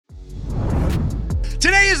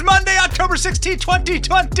Today is Monday, October 16,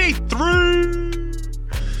 2023.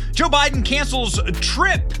 Joe Biden cancels a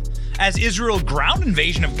trip as Israel ground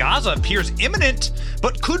invasion of Gaza appears imminent.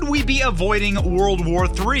 But could we be avoiding World War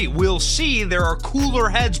III? We'll see. There are cooler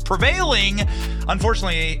heads prevailing.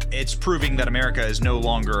 Unfortunately, it's proving that America is no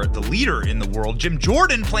longer the leader in the world. Jim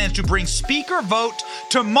Jordan plans to bring speaker vote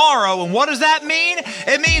tomorrow. And what does that mean?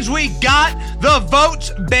 It means we got the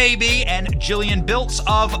votes, baby. And Jillian Biltz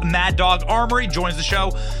of Mad Dog Armory joins the show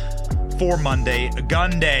for Monday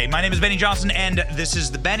Gun Day. My name is Benny Johnson, and this is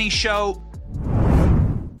The Benny Show.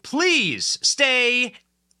 Please stay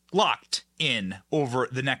locked in over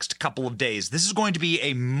the next couple of days. This is going to be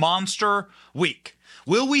a monster week.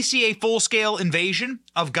 Will we see a full-scale invasion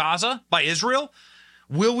of Gaza by Israel?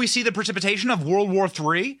 Will we see the precipitation of World War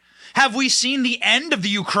III? Have we seen the end of the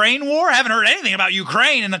Ukraine war? I haven't heard anything about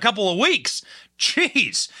Ukraine in a couple of weeks.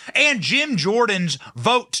 Jeez. And Jim Jordan's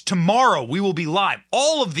vote tomorrow. We will be live.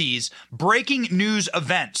 All of these breaking news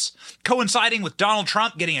events coinciding with Donald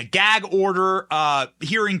Trump getting a gag order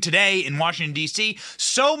hearing today in Washington, D.C.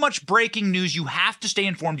 So much breaking news. You have to stay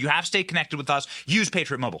informed. You have to stay connected with us. Use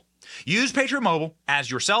Patriot Mobile. Use Patriot Mobile as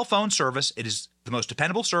your cell phone service. It is the most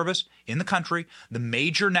dependable service in the country. The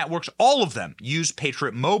major networks, all of them, use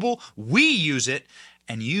Patriot Mobile. We use it,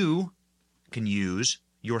 and you can use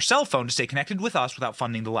your cell phone to stay connected with us without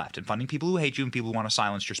funding the left and funding people who hate you and people who want to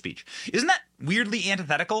silence your speech. Isn't that weirdly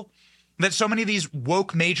antithetical that so many of these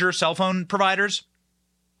woke major cell phone providers,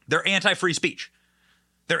 they're anti-free speech.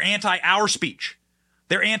 They're anti-our speech.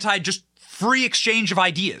 They're anti-just free exchange of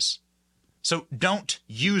ideas. So don't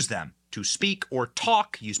use them to speak or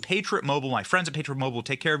talk. Use Patriot Mobile. My friends at Patriot Mobile will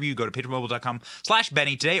take care of you. Go to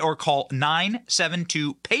patriotmobile.com/Benny today or call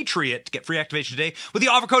 972-PATRIOT to get free activation today with the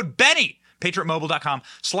offer code BENNY.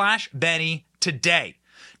 patriotmobile.com/Benny today.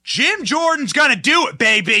 Jim Jordan's gonna do it,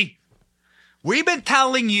 baby. We've been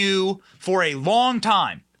telling you for a long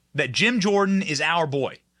time that Jim Jordan is our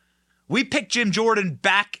boy. We picked Jim Jordan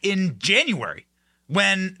back in January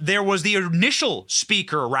when there was the initial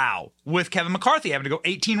speaker row with Kevin McCarthy having to go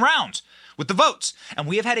 18 rounds with the votes. And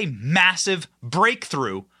we have had a massive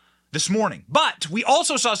breakthrough this morning. But we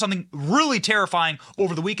also saw something really terrifying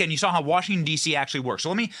over the weekend. You saw how Washington, D.C. actually works. So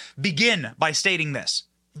let me begin by stating this.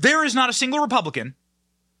 There is not a single Republican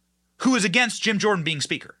who is against Jim Jordan being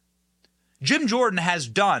speaker. Jim Jordan has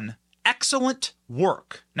done excellent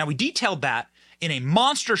work. Now, we detailed that in a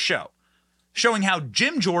monster show, showing how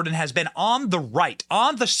Jim Jordan has been on the right,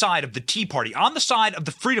 on the side of the Tea Party, on the side of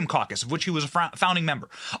the Freedom Caucus, of which he was a founding member,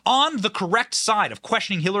 on the correct side of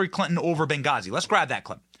questioning Hillary Clinton over Benghazi. Let's grab that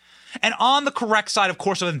clip. And on the correct side, of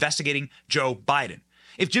course, of investigating Joe Biden.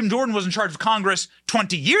 If Jim Jordan was in charge of Congress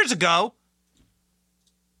 20 years ago,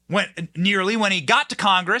 when he got to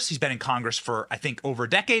Congress, he's been in Congress for, I think, over a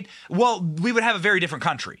decade, well, we would have a very different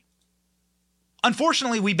country.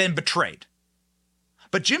 Unfortunately, we've been betrayed.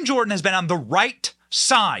 But Jim Jordan has been on the right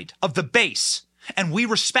side of the base, and we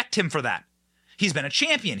respect him for that. He's been a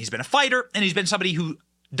champion, he's been a fighter, and he's been somebody who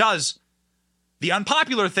does the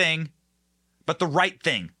unpopular thing, but the right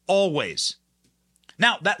thing, always.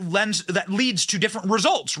 Now, that leads to different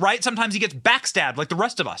results, right? Sometimes he gets backstabbed like the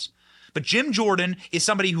rest of us. But Jim Jordan is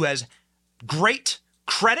somebody who has great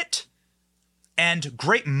credit and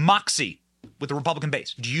great moxie with the Republican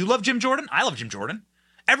base. Do you love Jim Jordan? I love Jim Jordan.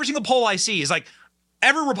 Every single poll I see is like,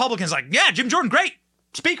 every Republican is like, yeah, Jim Jordan, great.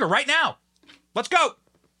 Speaker right now. Let's go.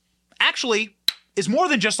 Actually, it's more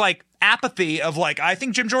than just like apathy of like, I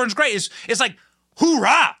think Jim Jordan's great. It's like,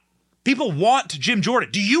 hoorah. People want Jim Jordan.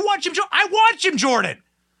 Do you want Jim Jordan? I want Jim Jordan.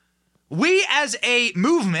 We as a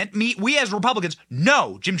movement, we as Republicans,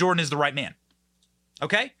 know Jim Jordan is the right man.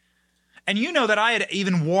 Okay? And you know that I had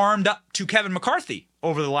even warmed up to Kevin McCarthy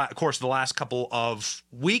over the course of the last couple of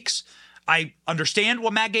weeks. I understand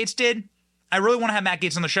what Matt Gaetz did. I really want to have Matt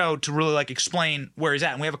Gaetz on the show to really like explain where he's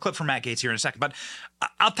at. And we have a clip from Matt Gaetz here in a second. But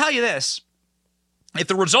I'll tell you this. If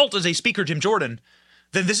the result is a speaker, Jim Jordan,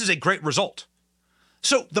 then this is a great result.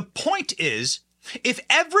 So the point is, if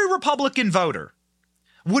every Republican voter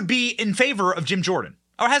would be in favor of Jim Jordan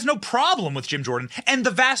or has no problem with Jim Jordan, and the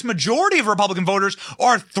vast majority of Republican voters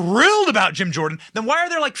are thrilled about Jim Jordan, then why are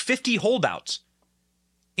there like 50 holdouts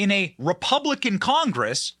in a Republican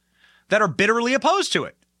Congress that are bitterly opposed to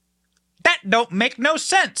it? That don't make no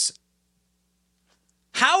sense.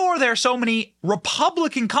 How are there so many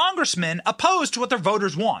Republican congressmen opposed to what their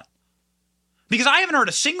voters want? Because I haven't heard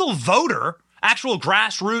a single voter, actual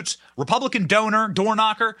grassroots Republican donor, door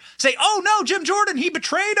knocker, say, oh no, Jim Jordan, he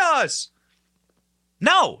betrayed us.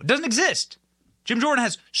 No, it doesn't exist. Jim Jordan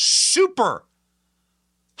has super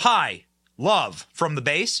high love from the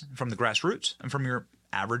base, from the grassroots, and from your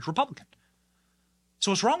average Republican.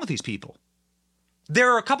 So what's wrong with these people?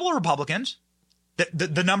 There are a couple of Republicans.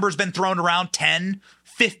 The number's been thrown around 10,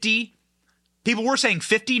 50. People were saying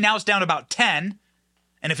 50. Now it's down to about 10.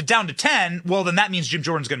 And if it's down to 10, well, then that means Jim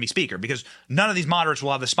Jordan's going to be speaker because none of these moderates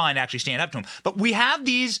will have the spine to actually stand up to him. But we have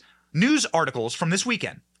these news articles from this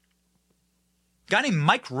weekend. A guy named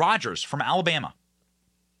Mike Rogers from Alabama,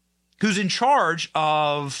 who's in charge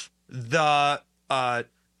of the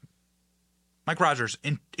Mike Rogers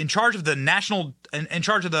in charge of the in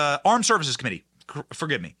charge of the Armed Services Committee.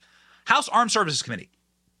 Forgive me, House Armed Services Committee.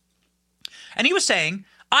 And he was saying,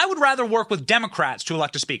 I would rather work with Democrats to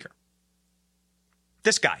elect a speaker.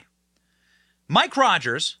 This guy, Mike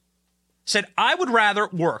Rogers, said, I would rather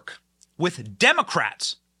work with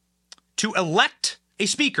Democrats to elect a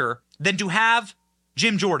speaker than to have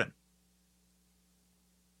Jim Jordan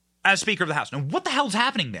as Speaker of the House. Now, what the hell is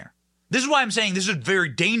happening there? This is why I'm saying this is a very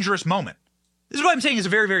dangerous moment. This is why I'm saying it's a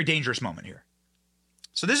very, very dangerous moment here.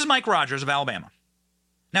 So this is Mike Rogers of Alabama.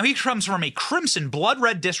 Now, he comes from a crimson blood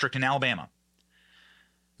red district in Alabama.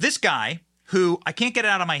 This guy, who I can't get it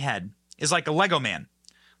out of my head, is like a Lego man,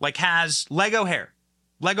 like has Lego hair,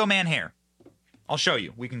 Lego man hair. I'll show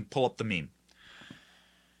you. We can pull up the meme.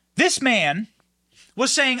 This man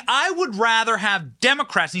was saying, I would rather have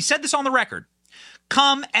Democrats, and he said this on the record,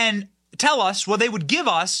 come and tell us what they would give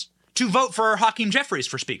us to vote for Hakeem Jeffries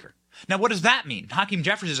for speaker. Now, what does that mean? Hakeem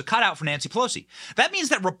Jeffries is a cutout for Nancy Pelosi. That means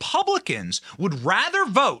that Republicans would rather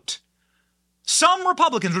vote, some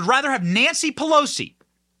Republicans would rather have Nancy Pelosi,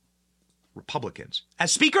 Republicans,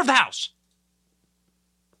 as Speaker of the House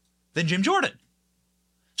than Jim Jordan.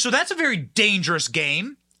 So that's a very dangerous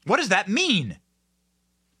game. What does that mean?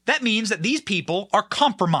 That means that these people are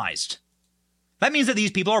compromised. That means that these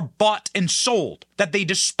people are bought and sold, that they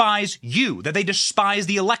despise you, that they despise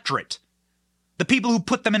the electorate, the people who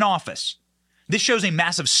put them in office. This shows a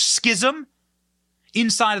massive schism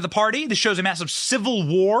inside of the party. This shows a massive civil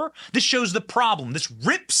war. This shows the problem. This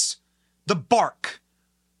rips the bark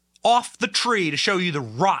off the tree to show you the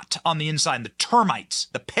rot on the inside, and the termites,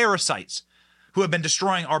 the parasites who have been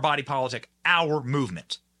destroying our body politic, our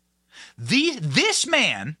movement. This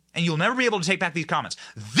man, and you'll never be able to take back these comments,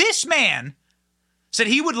 this man said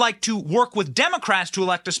he would like to work with Democrats to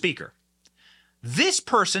elect a speaker. This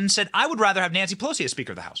person said, I would rather have Nancy Pelosi as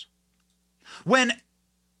Speaker of the House. When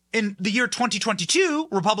in the year 2022,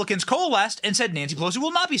 Republicans coalesced and said Nancy Pelosi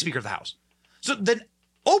will not be Speaker of the House. So then,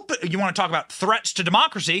 you want to talk about threats to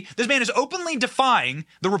democracy, this man is openly defying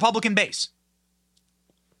the Republican base.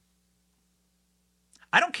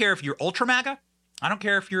 I don't care if you're ultra MAGA. I don't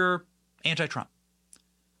care if you're anti-Trump.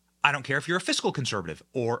 I don't care if you're a fiscal conservative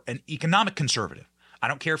or an economic conservative. I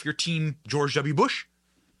don't care if you're team George W. Bush,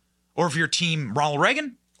 or if you're team Ronald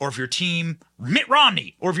Reagan, or if you're team Mitt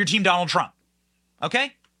Romney, or if you're team Donald Trump.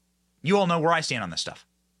 Okay? You all know where I stand on this stuff.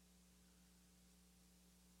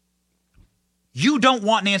 You don't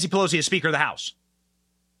want Nancy Pelosi as Speaker of the House.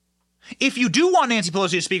 If you do want Nancy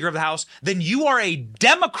Pelosi as Speaker of the House, then you are a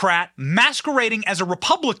Democrat masquerading as a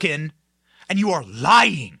Republican, and you are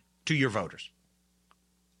lying to your voters.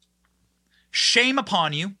 Shame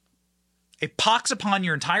upon you. A pox upon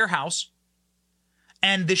your entire house.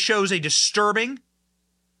 And this shows a disturbing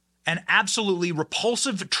and absolutely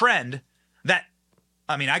repulsive trend that,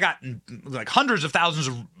 I mean, I got like hundreds of thousands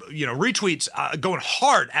of, retweets going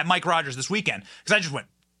hard at Mike Rogers this weekend because I just went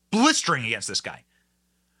blistering against this guy.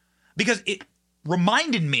 Because it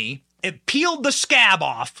reminded me, it peeled the scab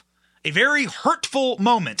off a very hurtful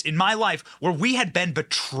moment in my life where we had been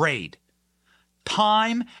betrayed.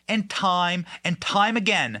 Time and time and time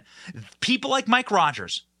again, people like Mike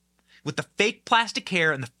Rogers with the fake plastic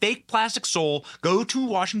hair and the fake plastic soul go to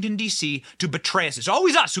Washington, D.C. to betray us. It's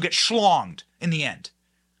always us who get schlonged in the end.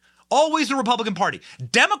 Always the Republican Party.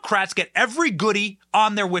 Democrats get every goodie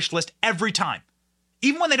on their wish list every time,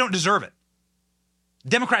 even when they don't deserve it.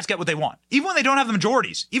 Democrats get what they want. Even when they don't have the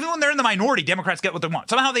majorities, even when they're in the minority, Democrats get what they want.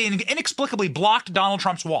 Somehow they inexplicably blocked Donald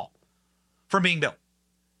Trump's wall from being built.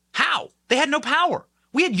 How? They had no power.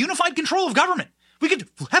 We had unified control of government. We could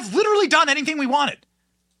have literally done anything we wanted.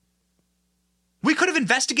 We could have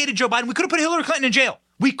investigated Joe Biden. We could have put Hillary Clinton in jail.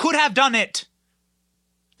 We could have done it.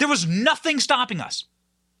 There was nothing stopping us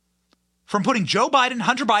from putting Joe Biden,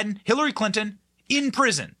 Hunter Biden, Hillary Clinton in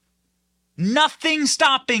prison. Nothing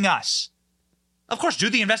stopping us. Of course, do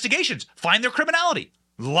the investigations, find their criminality,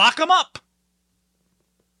 lock them up.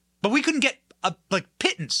 But we couldn't get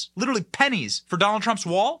pittance, literally pennies for Donald Trump's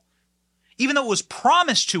wall, even though it was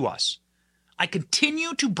promised to us. I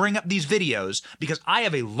continue to bring up these videos because I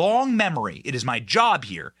have a long memory. It is my job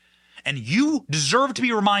here. And you deserve to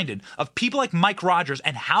be reminded of people like Mike Rogers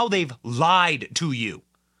and how they've lied to you.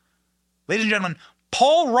 Ladies and gentlemen,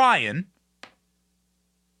 Paul Ryan,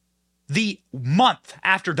 the month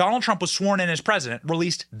after Donald Trump was sworn in as president,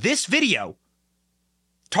 released this video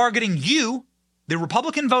targeting you, the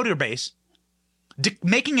Republican voter base,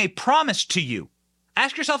 making a promise to you.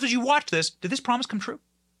 Ask yourself as you watch this, did this promise come true?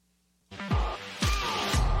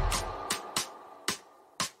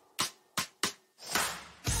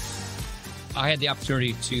 I had the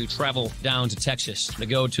opportunity to travel down to Texas, to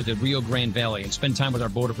go to the Rio Grande Valley and spend time with our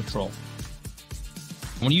Border Patrol.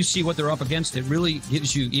 When you see what they're up against, it really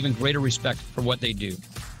gives you even greater respect for what they do.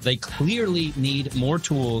 They clearly need more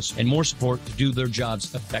tools and more support to do their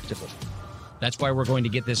jobs effectively. That's why we're going to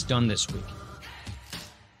get this done this week.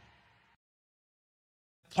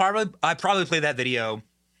 I probably played that video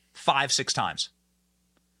 5-6 times.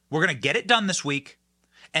 We're going to get it done this week.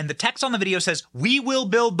 And the text on the video says, "We will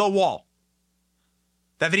build the wall."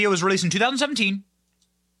 That video was released in 2017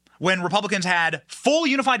 when Republicans had full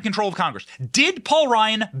unified control of Congress. Did Paul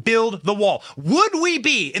Ryan build the wall? Would we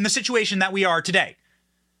be in the situation that we are today,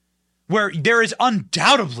 where there is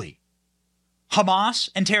undoubtedly Hamas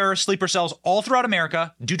and terrorist sleeper cells all throughout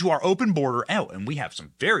America due to our open border? Oh, and we have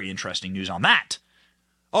some very interesting news on that.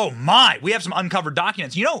 Oh my, we have some uncovered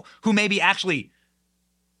documents. You know who may be actually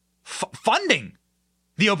funding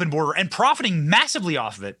the open border and profiting massively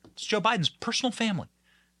off of it? It's Joe Biden's personal family.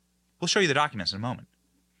 We'll show you the documents in a moment.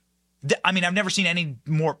 I mean, I've never seen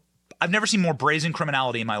more brazen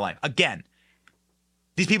criminality in my life. Again,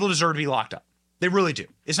 these people deserve to be locked up. They really do.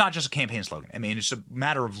 It's not just a campaign slogan. I mean, it's a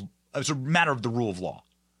matter of the rule of law.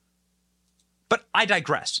 But I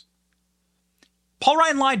digress. Paul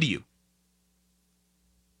Ryan lied to you.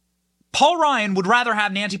 Paul Ryan would rather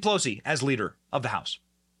have Nancy Pelosi as leader of the House,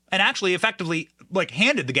 and actually effectively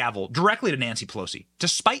handed the gavel directly to Nancy Pelosi to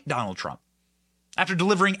spite Donald Trump after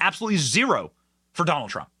delivering absolutely zero for Donald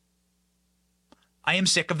Trump. I am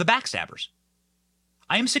sick of the backstabbers.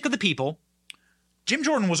 I am sick of the people. Jim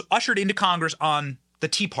Jordan was ushered into Congress on the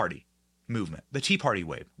Tea Party movement, the Tea Party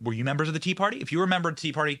wave. Were you members of the Tea Party? If you remember the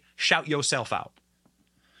Tea Party, shout yourself out.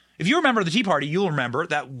 If you remember the Tea Party, you'll remember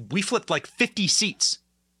that we flipped 50 seats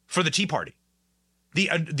for the Tea Party. The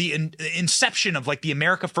inception of the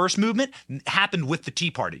America First movement happened with the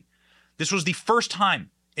Tea Party. This was the first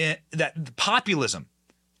time that populism,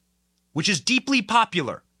 which is deeply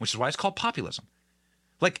popular, which is why it's called populism,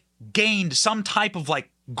 gained some type of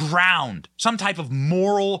ground, some type of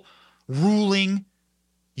moral ruling,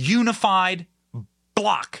 unified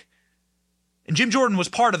block. And Jim Jordan was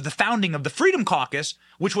part of the founding of the Freedom Caucus,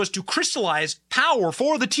 which was to crystallize power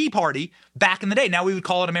for the Tea Party back in the day. Now we would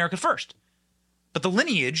call it America First. But the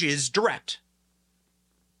lineage is direct.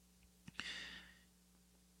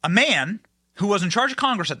 A man who was in charge of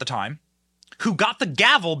Congress at the time, who got the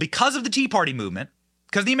gavel because of the Tea Party movement,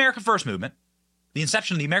 because of the America First movement, the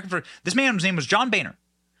inception of the America First, this man's name was John Boehner.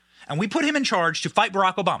 And we put him in charge to fight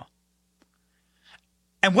Barack Obama.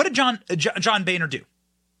 And what did John Boehner do?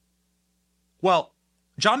 Well,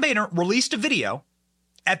 John Boehner released a video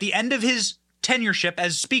at the end of his tenureship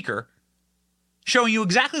as Speaker showing you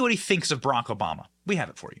exactly what he thinks of Barack Obama. We have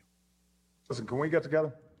it for you. Listen, can we get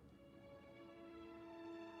together?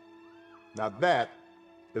 Now that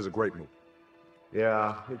is a great move.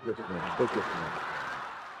 Yeah, it's just me. It's just me.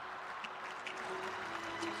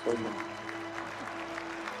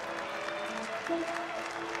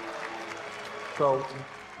 So,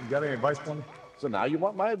 you got any advice for me? So now you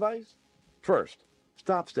want my advice? First,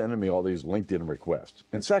 stop sending me all these LinkedIn requests.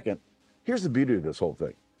 And second, here's the beauty of this whole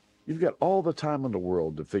thing. You've got all the time in the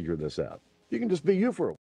world to figure this out. You can just be you for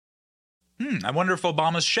a while. I wonder if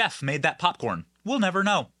Obama's chef made that popcorn. We'll never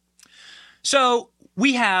know. So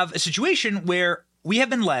we have a situation where we have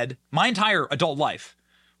been led, my entire adult life,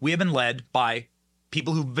 we have been led by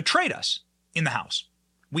people who've betrayed us in the House.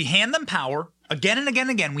 We hand them power again and again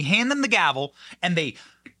and again. We hand them the gavel and they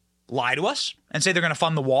lie to us and say they're going to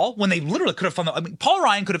fund the wall when they literally could have funded. Paul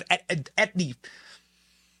Ryan could have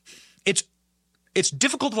It's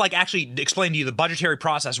difficult to actually explain to you the budgetary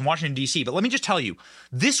process in Washington, D.C., but let me just tell you,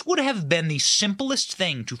 this would have been the simplest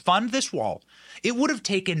thing to fund this wall. It would have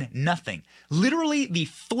taken nothing. Literally the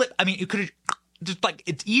flip. I mean, you could have just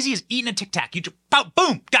it's easy as eating a Tic Tac. You just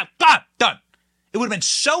boom, done. It would have been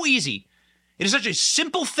so easy. It is such a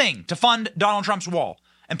simple thing to fund Donald Trump's wall.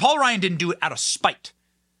 And Paul Ryan didn't do it out of spite.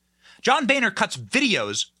 John Boehner cuts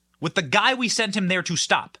videos with the guy we sent him there to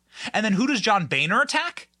stop. And then who does John Boehner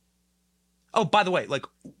attack? Oh, by the way,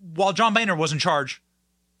 while John Boehner was in charge,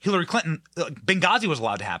 Hillary Clinton, Benghazi was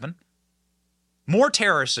allowed to happen. More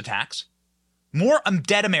terrorist attacks. More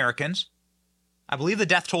dead Americans. I believe the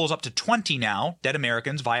death toll is up to 20 now, dead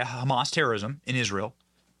Americans via Hamas terrorism in Israel.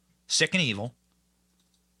 Sick and evil.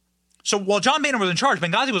 So while John Boehner was in charge,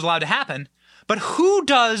 Benghazi was allowed to happen. But who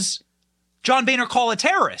does John Boehner call a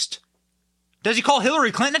terrorist? Does he call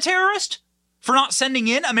Hillary Clinton a terrorist for not sending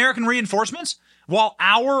in American reinforcements while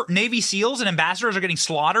our Navy SEALs and ambassadors are getting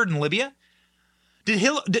slaughtered in Libya?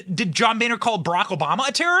 Did John Boehner call Barack Obama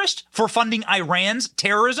a terrorist for funding Iran's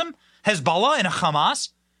terrorism, Hezbollah and Hamas?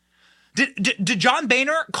 Did John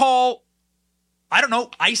Boehner call, I don't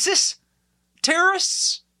know, ISIS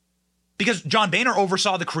terrorists? Because John Boehner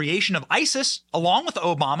oversaw the creation of ISIS along with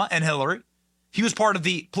Obama and Hillary. He was part of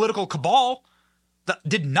the political cabal that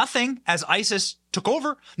did nothing as ISIS took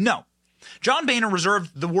over. No. John Boehner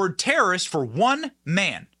reserved the word terrorist for one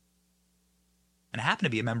man. And it happened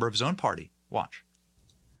to be a member of his own party. Watch.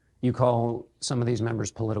 You call some of these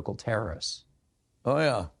members political terrorists. Oh,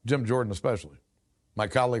 yeah. Jim Jordan especially. My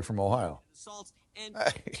colleague from Ohio.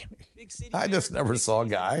 I just never saw a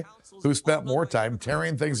guy who spent more time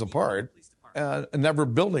tearing things apart and never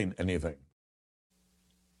building anything.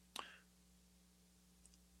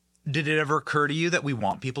 Did it ever occur to you that we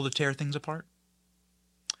want people to tear things apart?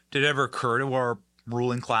 Did it ever occur to our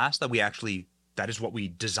ruling class that that is what we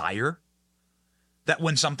desire? That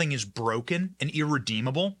when something is broken and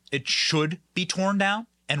irredeemable, it should be torn down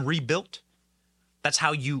and rebuilt? That's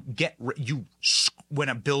how you when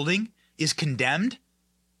a building is condemned,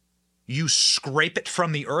 you scrape it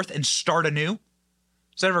from the earth and start anew.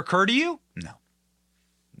 Does that ever occur to you? No.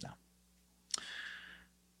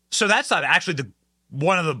 So that's not actually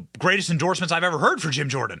one of the greatest endorsements I've ever heard for Jim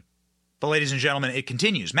Jordan. But ladies and gentlemen, it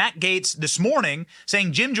continues. Matt Gaetz this morning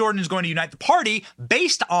saying Jim Jordan is going to unite the party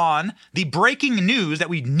based on the breaking news that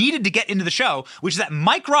we needed to get into the show, which is that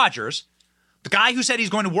Mike Rogers, the guy who said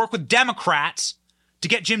he's going to work with Democrats to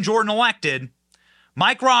get Jim Jordan elected,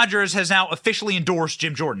 Mike Rogers has now officially endorsed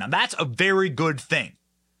Jim Jordan. Now, that's a very good thing.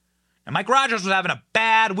 And Mike Rogers was having a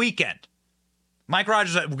bad weekend. Mike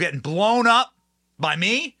Rogers was getting blown up by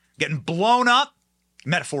me, getting blown up,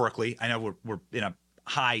 metaphorically. I know we're in a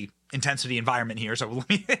high intensity environment here, so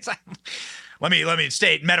let me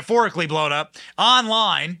state metaphorically blown up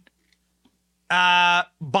online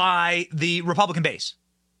by the Republican base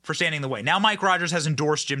for standing in the way. Now Mike Rogers has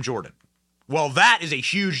endorsed Jim Jordan. Well, that is a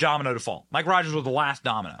huge domino to fall. Mike Rogers was the last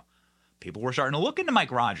domino. People were starting to look into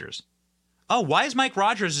Mike Rogers. Oh, why is Mike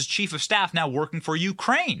Rogers' as chief of staff now working for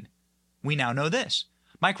Ukraine? We now know this.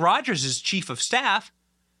 Mike Rogers' chief of staff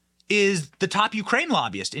is the top Ukraine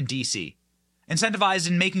lobbyist in D.C., incentivized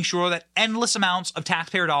in making sure that endless amounts of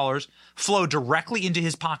taxpayer dollars flow directly into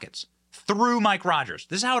his pockets through Mike Rogers.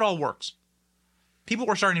 This is how it all works. People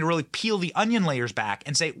were starting to really peel the onion layers back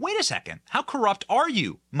and say, wait a second, how corrupt are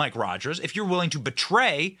you, Mike Rogers, if you're willing to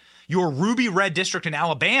betray your ruby red district in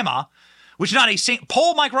Alabama, which is not a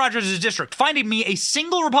poll Mike Rogers' district, finding me a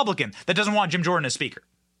single Republican that doesn't want Jim Jordan as speaker.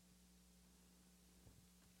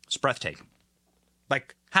 It's breathtaking.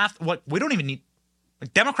 We don't even need,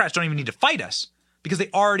 Democrats don't even need to fight us because they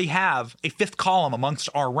already have a fifth column amongst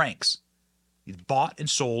our ranks. These bought and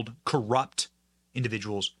sold, corrupt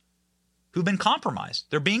individuals who've been compromised.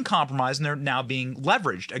 They're being compromised and they're now being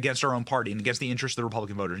leveraged against our own party and against the interests of the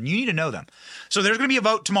Republican voters. And you need to know them. So there's going to be a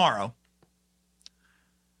vote tomorrow.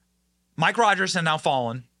 Mike Rogers has now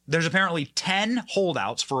fallen. There's apparently 10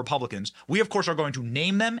 holdouts for Republicans. We, of course, are going to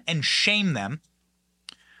name them and shame them.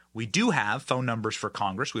 We do have phone numbers for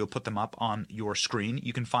Congress. We will put them up on your screen.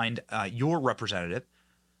 You can find your representative.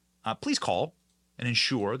 Please call and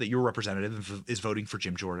ensure that your representative is voting for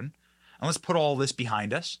Jim Jordan. And let's put all this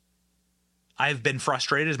behind us. I've been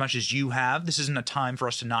frustrated as much as you have. This isn't a time for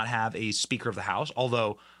us to not have a Speaker of the House.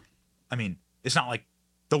 Although, I mean, it's not like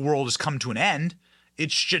the world has come to an end.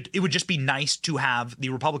 It would just be nice to have the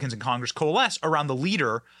Republicans in Congress coalesce around the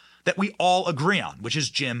leader that we all agree on, which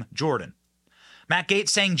is Jim Jordan. Matt Gaetz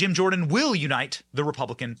saying Jim Jordan will unite the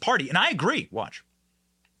Republican Party. And I agree. Watch.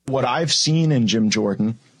 What I've seen in Jim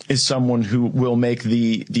Jordan is someone who will make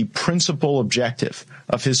the principal objective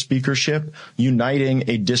of his speakership uniting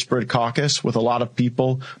a disparate caucus with a lot of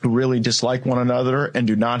people who really dislike one another and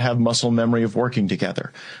do not have muscle memory of working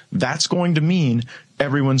together. That's going to mean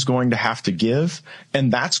everyone's going to have to give,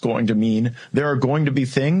 and that's going to mean there are going to be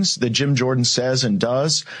things that Jim Jordan says and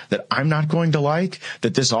does that I'm not going to like,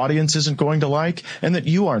 that this audience isn't going to like, and that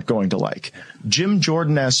you aren't going to like. Jim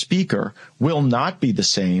Jordan as Speaker will not be the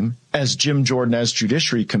same as Jim Jordan as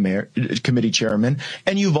Judiciary Committee Chairman,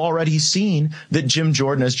 and you've already seen that Jim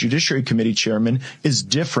Jordan as Judiciary Committee Chairman is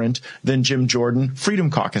different than Jim Jordan, Freedom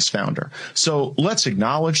Caucus founder. So let's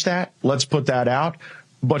acknowledge that. Let's put that out.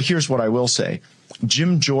 But here's what I will say.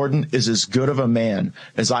 Jim Jordan is as good of a man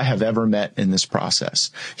as I have ever met in this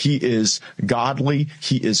process. He is godly.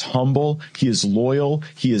 He is humble. He is loyal.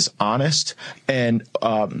 He is honest. And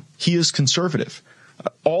he is conservative.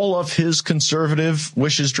 All of his conservative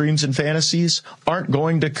wishes, dreams, and fantasies aren't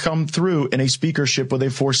going to come through in a speakership with a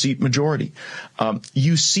 4-seat majority.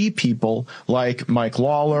 You see people like Mike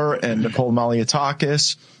Lawler and Nicole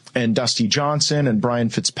Malliotakis and Dusty Johnson and Brian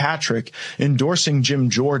Fitzpatrick endorsing Jim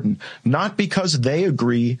Jordan, not because they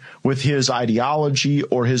agree with his ideology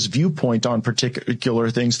or his viewpoint on particular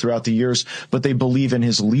things throughout the years, but they believe in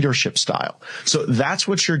his leadership style. So that's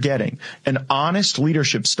what you're getting, an honest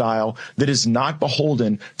leadership style that is not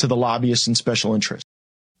beholden to the lobbyists and special interests.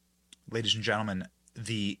 Ladies and gentlemen,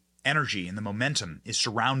 the energy and the momentum is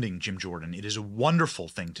surrounding Jim Jordan. It is a wonderful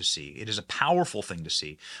thing to see. It is a powerful thing to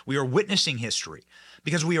see. We are witnessing history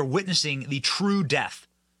because we are witnessing the true death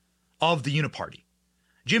of the uniparty.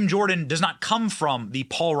 Jim Jordan does not come from the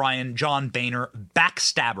Paul Ryan, John Boehner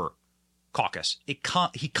backstabber caucus.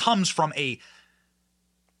 He comes from a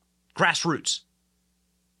grassroots,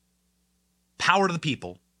 power to the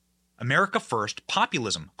people, America First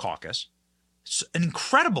populism caucus. It's an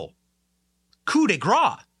incredible coup de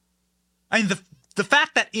grace. I mean, the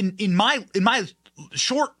fact that in my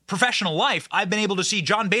short professional life, I've been able to see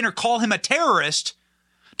John Boehner call him a terrorist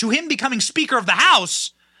to him becoming Speaker of the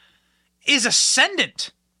House is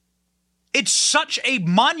ascendant. It's such a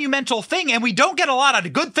monumental thing, and we don't get a lot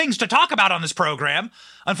of good things to talk about on this program.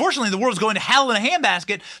 Unfortunately, the world's going to hell in a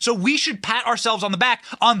handbasket, so we should pat ourselves on the back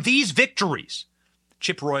on these victories.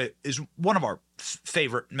 Chip Roy is one of our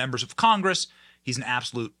favorite members of Congress. He's an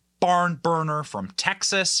absolute barn burner from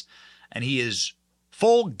Texas, and he is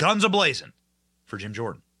full guns a-blazing for Jim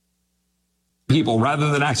Jordan. People,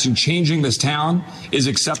 rather than actually changing this town, is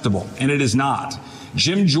acceptable, and it is not.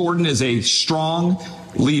 Jim Jordan is a strong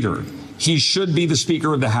leader. He should be the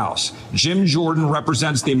Speaker of the House. Jim Jordan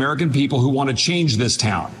represents the American people who want to change this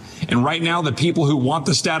town. And right now, the people who want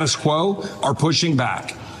the status quo are pushing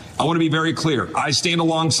back. I want to be very clear. I stand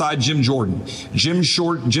alongside Jim Jordan. Jim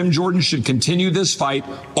Jordan should continue this fight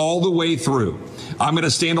all the way through. I'm going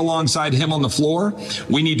to stand alongside him on the floor.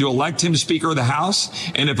 We need to elect him Speaker of the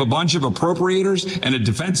House. And if a bunch of appropriators and a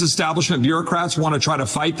defense establishment bureaucrats want to try to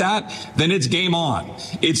fight that, then it's game on.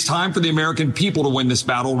 It's time for the American people to win this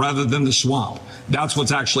battle rather than the swamp. That's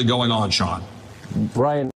what's actually going on, Sean.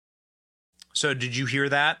 Brian. So did you hear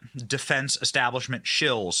that? Defense establishment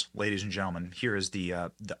shills, ladies and gentlemen. Here is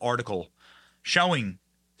the article showing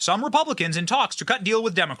some Republicans in talks to cut deal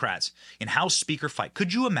with Democrats in House Speaker fight.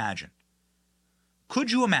 Could you imagine?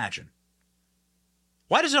 Could you imagine?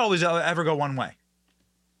 Why does it always ever go one way?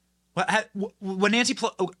 When Nancy, do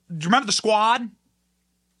you remember the Squad?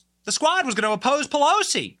 The Squad was going to oppose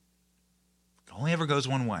Pelosi. It only ever goes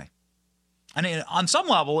one way. I mean, on some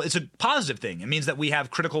level, it's a positive thing. It means that we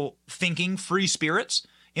have critical thinking, free spirits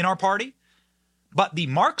in our party. But the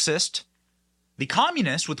Marxist, the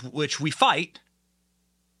communist with which we fight,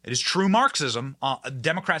 it is true Marxism.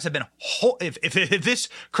 Democrats have been, if this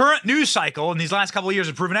current news cycle in these last couple of years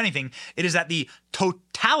has proven anything, it is that the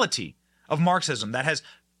totality of Marxism that has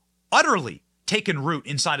utterly taken root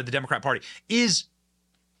inside of the Democrat Party is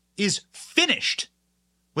finished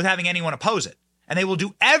with having anyone oppose it. And they will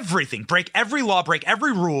do everything, break every law, break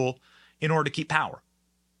every rule in order to keep power.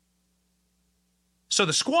 So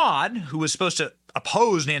the Squad, who was supposed to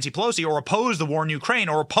oppose Nancy Pelosi or oppose the war in Ukraine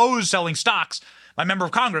or oppose selling stocks by a member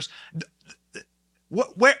of Congress,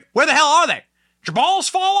 where the hell are they? Did your balls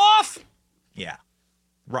fall off? Yeah,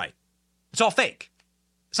 right. It's all fake.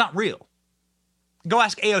 It's not real. Go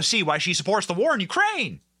ask AOC why she supports the war in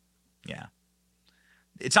Ukraine. Yeah.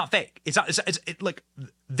 It's not fake. It's like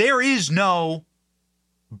there is no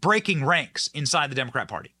breaking ranks inside the Democrat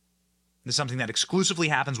Party. This is something that exclusively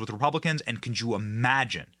happens with Republicans, and can you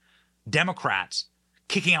imagine Democrats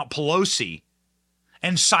kicking out Pelosi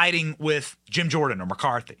and siding with Jim Jordan or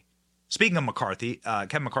McCarthy? Speaking of McCarthy,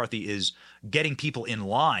 Kevin McCarthy is getting people in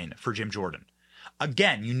line for Jim Jordan.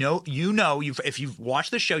 Again, if you've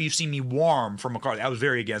watched the show, you've seen me warm for McCarthy. I was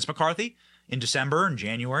very against McCarthy in December and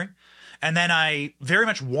January. And then I very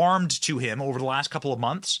much warmed to him over the last couple of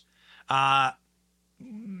months.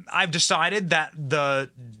 I've decided that the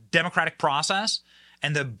democratic process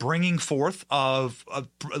and the bringing forth of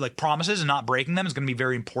like promises and not breaking them is going to be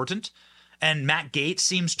very important. And Matt Gaetz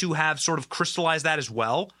seems to have sort of crystallized that as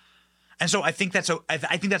well. And so I think that's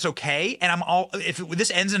okay. And if this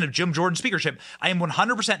ends in a Jim Jordan speakership, I am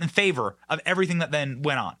 100% in favor of everything that then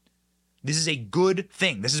went on. This is a good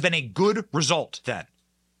thing. This has been a good result then.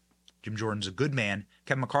 Jim Jordan's a good man.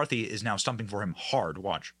 Kevin McCarthy is now stumping for him hard.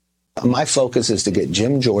 Watch. My focus is to get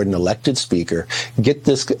Jim Jordan elected speaker, get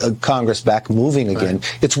this Congress back moving again.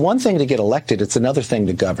 Right. It's one thing to get elected. It's another thing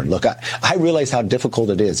to govern. Look, I realize how difficult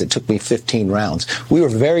it is. It took me 15 rounds. We were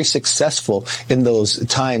very successful in those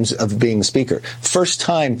times of being speaker. First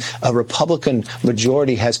time a Republican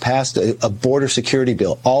majority has passed a border security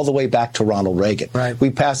bill all the way back to Ronald Reagan. Right.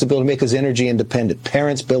 We passed a bill to make us energy independent,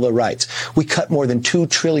 Parents' Bill of Rights. We cut more than $2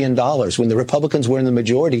 trillion. When the Republicans were in the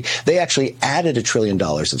majority, they actually added $1 trillion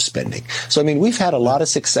of spending. So, I mean, we've had a lot of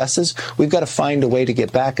successes. We've got to find a way to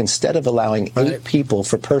get back instead of allowing 8 people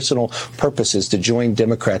for personal purposes to join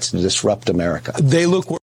Democrats to disrupt America. They look...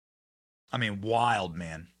 I mean, wild,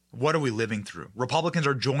 man. What are we living through? Republicans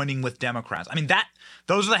are joining with Democrats. I mean,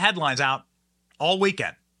 those are the headlines out all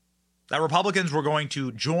weekend. That Republicans were going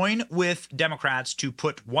to join with Democrats to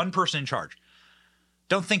put one person in charge.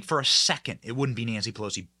 Don't think for a second it wouldn't be Nancy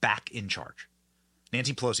Pelosi back in charge.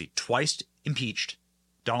 Nancy Pelosi, twice impeached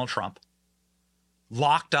Donald Trump,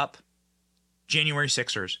 locked up January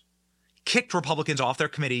 6ers, kicked Republicans off their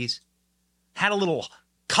committees, had a little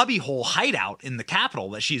cubbyhole hideout in the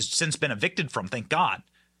Capitol that she's since been evicted from, thank God.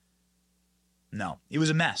 No, it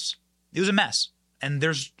was a mess. It was a mess. And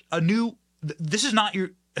there's a new, this is not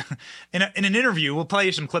your, in an interview, we'll play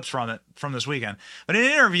you some clips from it from this weekend, but in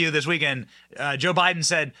an interview this weekend, Joe Biden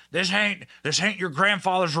said, this ain't your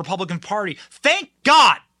grandfather's Republican Party. Thank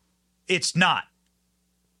God it's not.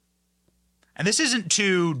 And this isn't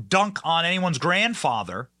to dunk on anyone's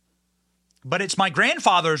grandfather, but it's my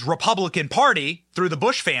grandfather's Republican Party through the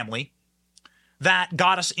Bush family that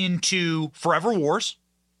got us into forever wars,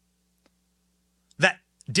 that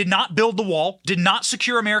did not build the wall, did not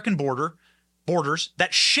secure American borders,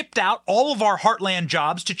 that shipped out all of our heartland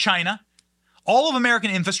jobs to China, all of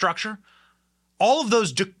American infrastructure, all of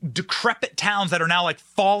those decrepit towns that are now like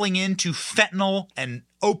falling into fentanyl and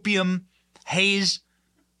opium haze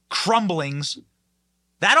crumblings.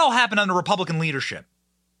 That all happened under Republican leadership.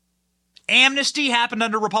 Amnesty happened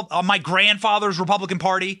under my grandfather's Republican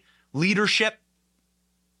Party leadership.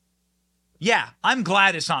 Yeah, I'm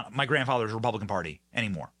glad it's not my grandfather's Republican Party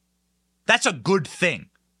anymore. That's a good thing.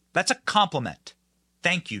 That's a compliment.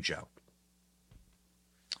 Thank you, Joe.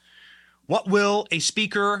 What will a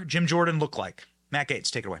speaker, Jim Jordan, look like? Matt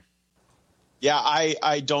Gaetz, take it away. Yeah,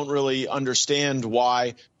 I don't really understand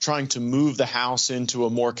why trying to move the House into a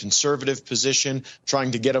more conservative position,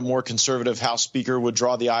 trying to get a more conservative House Speaker would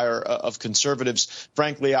draw the ire of conservatives.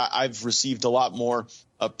 Frankly, I've received a lot more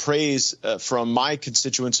praise from my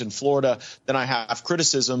constituents in Florida than I have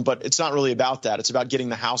criticism, but it's not really about that. It's about getting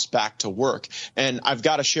the House back to work. And I've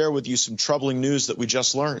got to share with you some troubling news that we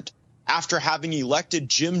just learned. After having elected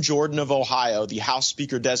Jim Jordan of Ohio, the House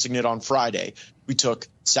Speaker designate on Friday, we took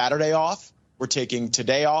Saturday off. We're taking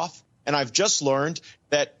today off. And I've just learned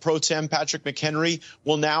that Pro Tem Patrick McHenry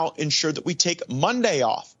will now ensure that we take Monday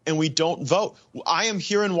off and we don't vote. I am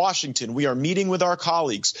here in Washington. We are meeting with our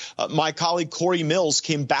colleagues. My colleague Corey Mills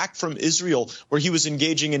came back from Israel, where he was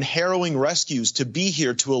engaging in harrowing rescues to be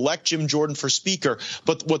here to elect Jim Jordan for Speaker.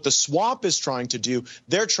 But what the swamp is trying to do,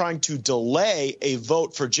 they're trying to delay a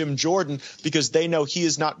vote for Jim Jordan because they know he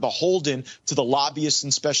is not beholden to the lobbyists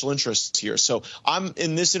and special interests here. So I'm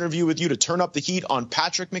in this interview with you to turn up the heat on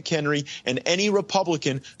Patrick McHenry and any Republican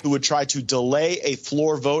who would try to delay a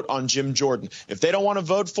floor vote on Jim Jordan. If they don't want to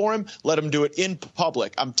vote for him, let him do it in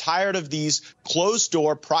public. I'm tired of these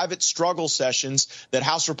closed-door private struggle sessions that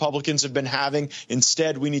House Republicans have been having.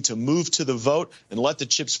 Instead, we need to move to the vote and let the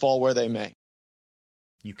chips fall where they may.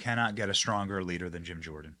 You cannot get a stronger leader than Jim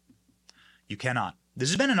Jordan. You cannot. This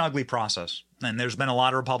has been an ugly process, and there's been a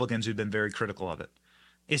lot of Republicans who've been very critical of it.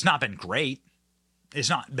 It's not been great. It's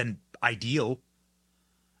not been ideal.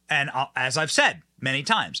 And as I've said many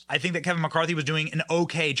times, I think that Kevin McCarthy was doing an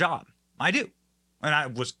okay job. I do. And I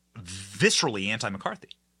was viscerally anti-McCarthy.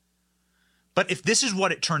 But if this is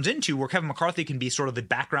what it turns into, where Kevin McCarthy can be sort of the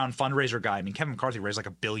background fundraiser guy. I mean, Kevin McCarthy raised like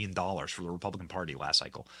 $1 billion for the Republican Party last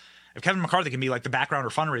cycle. If Kevin McCarthy can be like the background or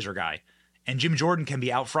fundraiser guy, and Jim Jordan can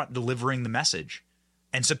be out front delivering the message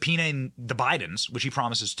and subpoenaing the Bidens, which he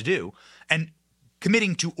promises to do, and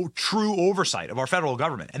committing to true oversight of our federal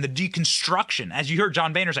government and the deconstruction, as you heard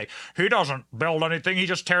John Boehner say, he doesn't build anything, he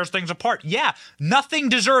just tears things apart. Yeah, nothing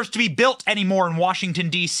deserves to be built anymore in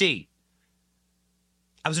Washington, D.C.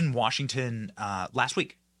 I was in Washington last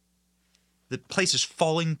week. The place is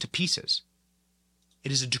falling to pieces.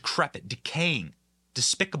 It is a decrepit, decaying,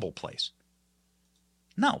 despicable place.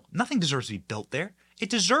 No, nothing deserves to be built there.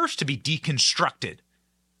 It deserves to be deconstructed,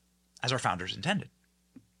 as our founders intended.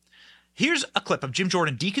 Here's a clip of Jim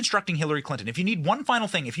Jordan deconstructing Hillary Clinton. If you need one final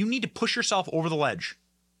thing, if you need to push yourself over the ledge,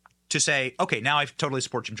 to say, okay, now I totally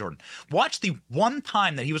support Jim Jordan. Watch the one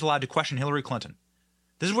time that he was allowed to question Hillary Clinton.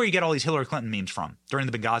 This is where you get all these Hillary Clinton memes from during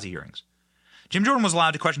the Benghazi hearings. Jim Jordan was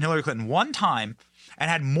allowed to question Hillary Clinton one time and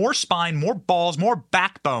had more spine, more balls, more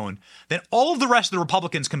backbone than all of the rest of the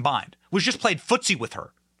Republicans combined. Was just played footsie with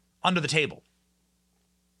her under the table.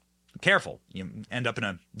 Careful. You end up in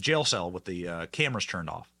a jail cell with the cameras turned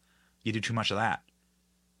off. You do too much of that.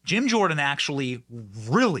 Jim Jordan actually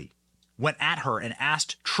really went at her and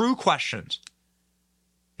asked true questions.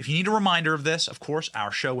 If you need a reminder of this, of course,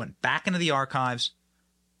 our show went back into the archives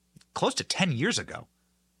close to 10 years ago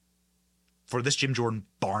for this Jim Jordan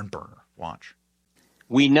barn burner. Watch.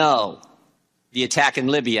 We know the attack in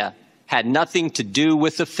Libya had nothing to do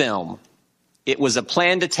with the film. It was a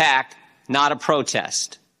planned attack, not a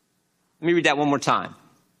protest. Let me read that one more time.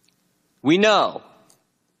 We know,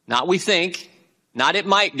 not we think, not it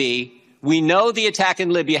might be, we know the attack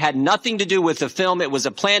in Libya had nothing to do with the film. It was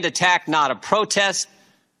a planned attack, not a protest.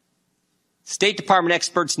 State Department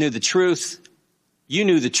experts knew the truth. You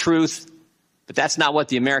knew the truth, but that's not what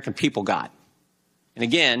the American people got. And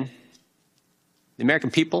again, the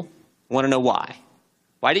American people want to know why.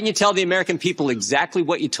 Why didn't you tell the American people exactly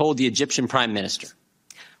what you told the Egyptian prime minister?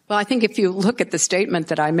 Well, I think if you look at the statement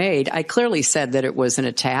that I made, I clearly said that it was an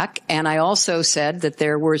attack, and I also said that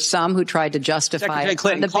there were some who tried to justify it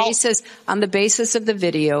on the basis of the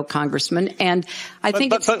video, Congressman. And I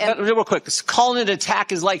think but real quick, calling it an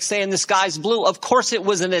attack is like saying the sky's blue. Of course, it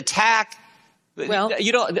was an attack. Well,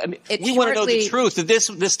 you don't. I mean, we want to know the truth.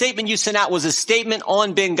 The statement you sent out was a statement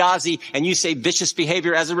on Benghazi, and you say vicious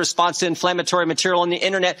behavior as a response to inflammatory material on the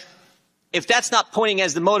internet. If that's not pointing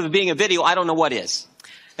as the motive of being a video, I don't know what is.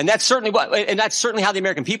 And that's certainly how the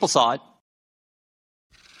American people saw it.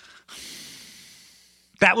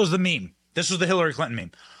 That was the meme. This was the Hillary Clinton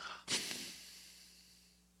meme.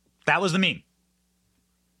 That was the meme.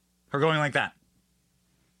 Her going like that.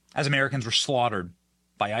 As Americans were slaughtered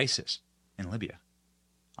by ISIS in Libya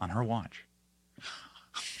on her watch.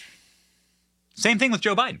 Same thing with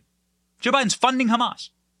Joe Biden. Joe Biden's funding Hamas.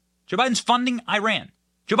 Joe Biden's funding Iran.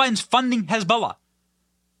 Joe Biden's funding Hezbollah.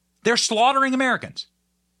 They're slaughtering Americans.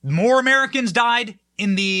 More Americans died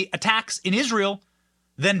in the attacks in Israel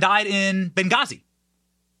than died in Benghazi.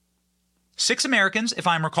 6 Americans, if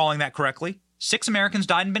I'm recalling that correctly, 6 Americans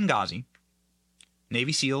died in Benghazi,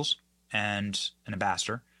 Navy SEALs and an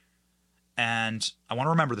ambassador. And I want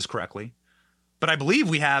to remember this correctly, but I believe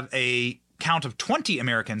we have a count of 20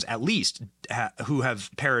 Americans at least who have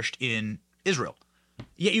perished in Israel.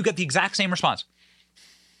 Yet you get the exact same response.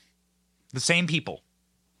 The same people.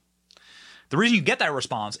 The reason you get that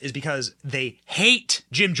response is because they hate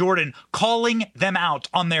Jim Jordan calling them out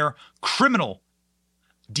on their criminal,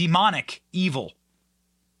 demonic evil.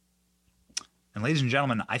 And ladies and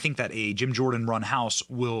gentlemen, I think that a Jim Jordan-run house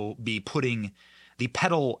will be putting the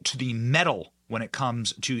pedal to the metal when it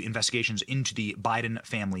comes to investigations into the Biden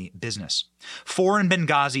family business. 4 in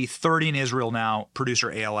Benghazi, 30 in Israel now.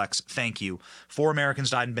 Producer ALX, thank you. 4 Americans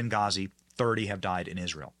died in Benghazi, 30 have died in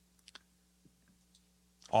Israel.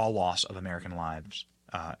 All loss of American lives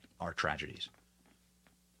are tragedies.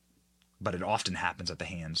 But it often happens at the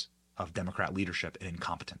hands of Democrat leadership and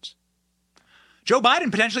incompetence. Joe Biden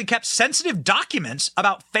potentially kept sensitive documents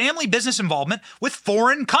about family business involvement with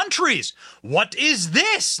foreign countries. What is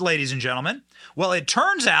this, ladies and gentlemen? Well, it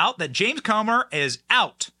turns out that James Comer is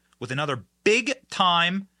out with another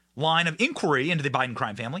big-time line of inquiry into the Biden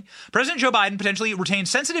crime family. President Joe Biden potentially retained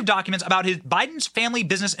sensitive documents about Biden's family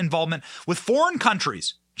business involvement with foreign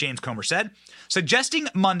countries, James Comer said, suggesting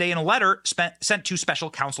Monday in a letter sent to special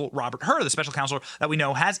counsel Robert Hur, the special counsel that we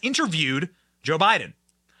know has interviewed Joe Biden.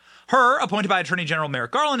 Hur, appointed by Attorney General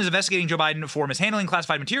Merrick Garland, is investigating Joe Biden for mishandling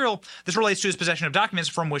classified material. This relates to his possession of documents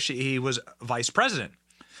from which he was vice president.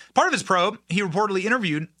 Part of his probe, he reportedly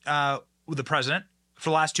interviewed with the president for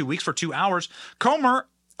the last 2 weeks for 2 hours. Comer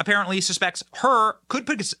apparently suspects Hur could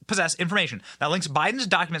possess information that links Biden's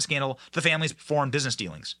document scandal to the family's foreign business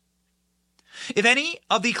dealings. If any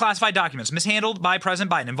of the classified documents mishandled by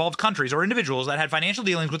President Biden involved countries or individuals that had financial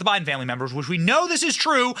dealings with the Biden family members, which we know this is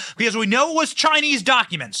true because we know it was Chinese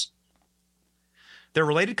documents, they're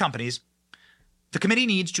related companies, the committee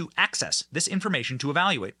needs to access this information to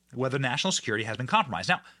evaluate whether national security has been compromised.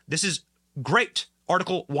 Now, this is great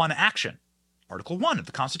Article 1 action. Article 1 of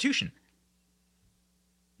the Constitution.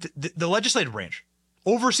 The legislative branch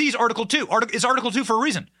oversees Article 2. It's Article 2 for a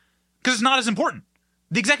reason, because it's not as important.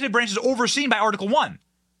 The executive branch is overseen by Article 1,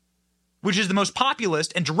 which is the most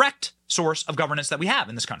populist and direct source of governance that we have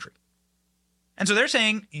in this country. And so they're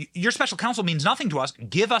saying, your special counsel means nothing to us.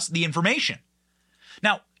 Give us the information.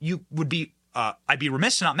 Now, you would be, I'd be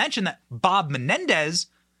remiss to not mention that Bob Menendez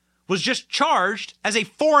was just charged as a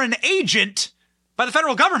foreign agent by the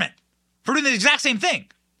federal government for doing the exact same thing.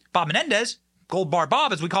 Bob Menendez, Gold Bar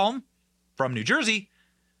Bob as we call him, from New Jersey,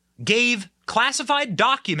 gave classified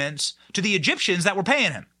documents to the Egyptians that were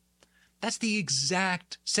paying him. That's the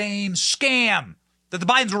exact same scam that the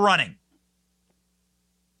Bidens were running.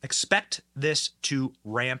 Expect this to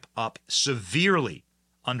ramp up severely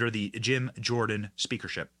under the Jim Jordan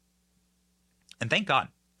speakership. And thank God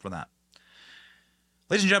for that.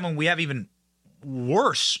 Ladies and gentlemen, we have even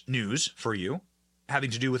worse news for you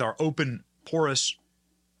having to do with our open, porous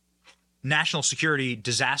national security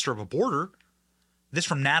disaster of a border. This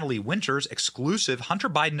from Natalie Winters, exclusive. Hunter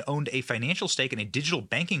Biden owned a financial stake in a digital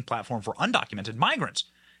banking platform for undocumented migrants,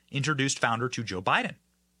 introduced founder to Joe Biden.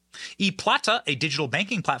 ePlata, a digital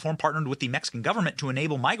banking platform partnered with the Mexican government to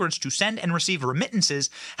enable migrants to send and receive remittances,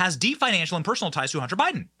 has deep financial and personal ties to Hunter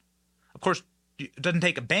Biden. Of course, it doesn't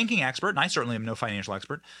take a banking expert, and I certainly am no financial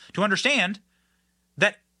expert, to understand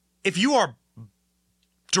that if you are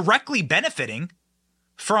directly benefiting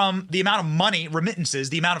from the amount of money, remittances,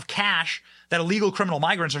 the amount of cash that illegal criminal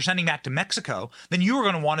migrants are sending back to Mexico, then you are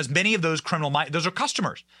going to want as many of those those are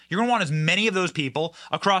customers. You're going to want as many of those people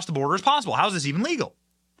across the border as possible. How is this even legal?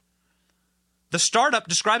 The startup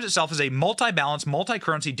describes itself as a multi-balance,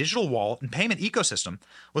 multi-currency digital wallet and payment ecosystem,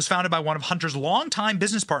 was founded by one of Hunter's longtime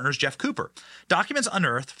business partners, Jeff Cooper. Documents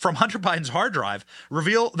unearthed from Hunter Biden's hard drive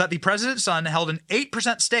reveal that the president's son held an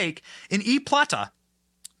 8% stake in ePlata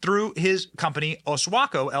through his company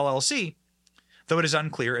Oswako LLC, though it is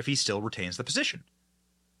unclear if he still retains the position.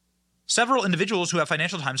 Several individuals who have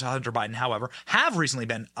financial ties to Hunter Biden, however, have recently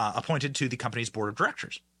been appointed to the company's board of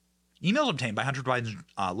directors. Emails obtained by Hunter Biden's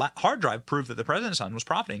hard drive prove that the president's son was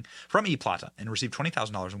profiting from ePlata and received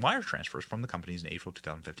 $20,000 in wire transfers from the companies in April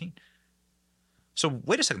 2015. So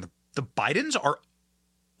wait a second. The Bidens are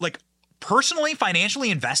like personally, financially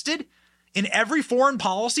invested in every foreign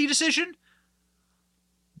policy decision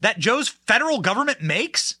that Joe's federal government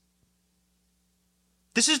makes?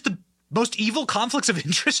 This is the most evil conflicts of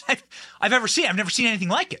interest I've ever seen. I've never seen anything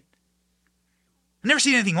like it. I've never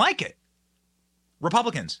seen anything like it.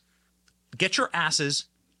 Republicans, get your asses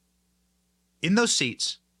in those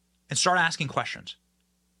seats and start asking questions.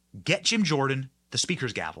 Get Jim Jordan the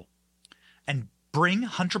speaker's gavel and bring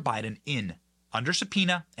Hunter Biden in under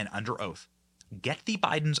subpoena and under oath. Get the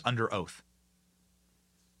Bidens under oath.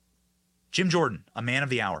 Jim Jordan, a man of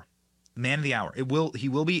the hour. Man of the hour. He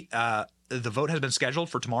will be, the vote has been scheduled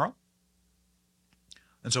for tomorrow.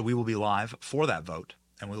 And so we will be live for that vote.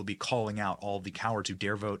 And we will be calling out all the cowards who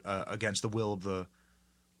dare vote against the will of the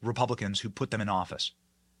Republicans who put them in office.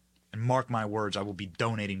 And mark my words, I will be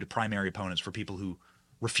donating to primary opponents for people who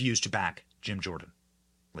refuse to back Jim Jordan,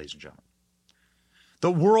 ladies and gentlemen.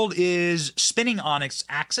 The world is spinning on its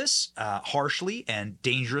axis harshly and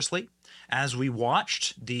dangerously as we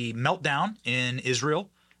watched the meltdown in Israel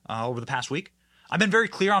over the past week. I've been very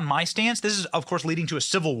clear on my stance. This is, of course, leading to a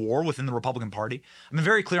civil war within the Republican Party. I've been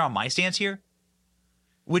very clear on my stance here,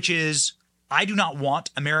 which is I do not want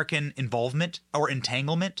American involvement or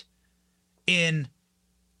entanglement in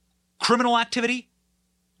criminal activity,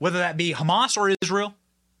 whether that be Hamas or Israel.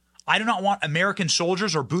 I do not want American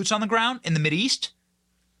soldiers or boots on the ground in the Mideast.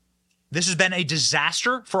 This has been a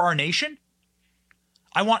disaster for our nation.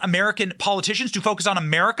 I want American politicians to focus on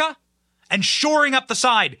America and shoring up the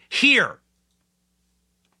side here.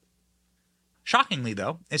 Shockingly,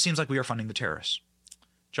 though, it seems like we are funding the terrorists.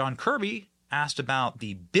 John Kirby asked about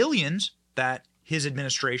the billions that his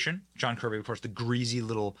administration, John Kirby, of course, the greasy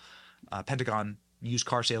little Pentagon used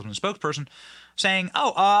car salesman spokesperson, saying,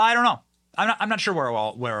 I don't know. I'm not sure where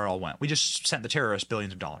it all went. We just sent the terrorists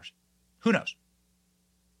billions of dollars. Who knows?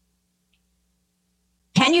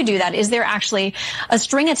 Can you do that? Is there actually a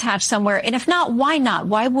string attached somewhere? And if not, why not?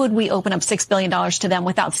 Why would we open up $6 billion to them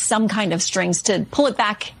without some kind of strings to pull it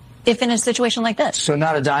back if in a situation like this? So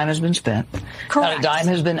not a dime has been spent. Correct. Not a dime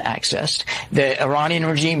has been accessed. The Iranian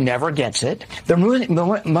regime never gets it. The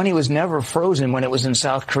money was never frozen when it was in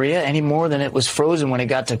South Korea any more than it was frozen when it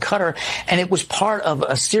got to Qatar. And it was part of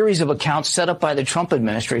a series of accounts set up by the Trump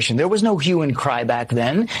administration. There was no hue and cry back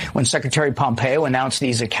then when Secretary Pompeo announced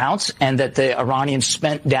these accounts and that the Iranians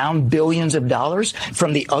spent down billions of dollars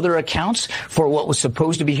from the other accounts for what was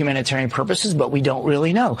supposed to be humanitarian purposes, but we don't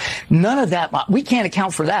really know. None of that. We can't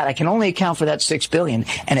account for that. I can only account for that $6 billion,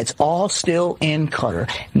 and it's all still in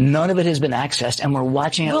Qatar. None of it has been accessed, and we're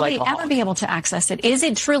watching it like a hawk. Will they ever be able to access it? Is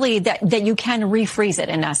it truly that you can refreeze it,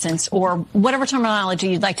 in essence, or whatever terminology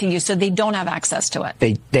you'd like to use, so they don't have access to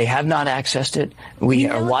it? They have not accessed it. We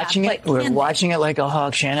are watching it. We're watching it like a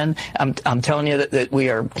hawk, Shannon. I'm telling you that we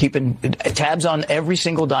are keeping tabs on every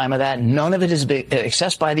single dime of that. None of it is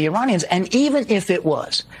accessed by the Iranians, and even if it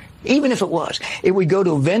was, it would go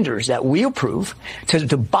to vendors that we approve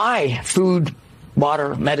to buy food,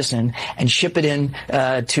 water, medicine, and ship it in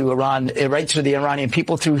to Iran, right to the Iranian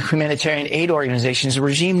people through humanitarian aid organizations. The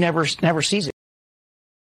regime never sees it.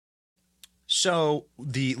 So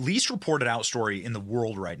the least reported out story in the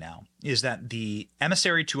world right now is that the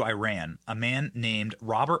emissary to Iran, a man named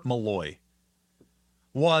Robert Malloy,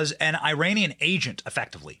 was an Iranian agent,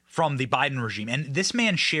 effectively, from the Biden regime. And this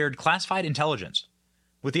man shared classified intelligence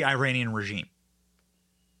with the Iranian regime.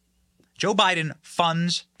 Joe Biden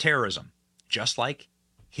funds terrorism, just like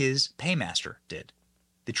his paymaster did,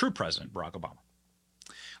 the true president, Barack Obama.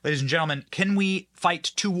 Ladies and gentlemen, can we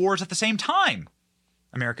fight two wars at the same time?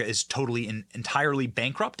 America is totally and entirely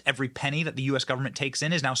bankrupt. Every penny that the U.S. government takes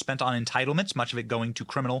in is now spent on entitlements, much of it going to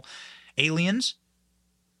criminal aliens.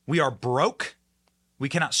 We are broke. We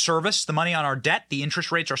cannot service the money on our debt. The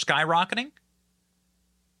interest rates are skyrocketing.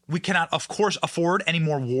 We cannot, of course, afford any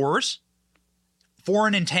more wars.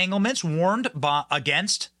 Foreign entanglements warned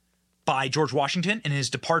against by George Washington in his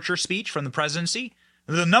departure speech from the presidency.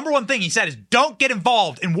 The number one thing he said is don't get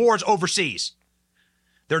involved in wars overseas.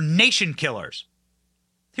 They're nation killers.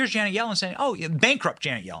 Here's Janet Yellen saying, bankrupt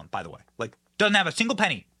Janet Yellen, by the way. Like, doesn't have a single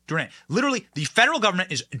penny. Literally, the federal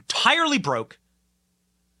government is entirely broke.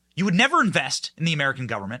 You would never invest in the American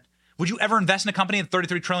government. Would you ever invest in a company with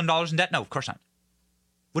 $33 trillion in debt? No, of course not.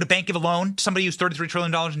 Would a bank give a loan to somebody who's $33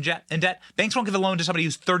 trillion in debt? Banks won't give a loan to somebody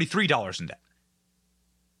who's $33 in debt.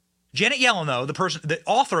 Janet Yellen, though, the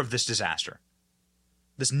author of this disaster,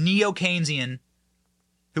 this neo-Keynesian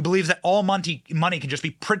who believes that all money can just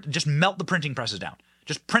be just melt the printing presses down.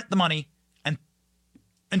 Just print the money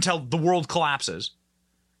until the world collapses.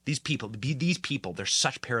 These people, they're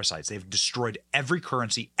such parasites. They've destroyed every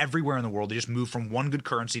currency everywhere in the world. They just move from one good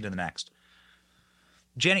currency to the next.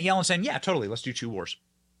 Janet Yellen saying, yeah, totally, let's do two wars.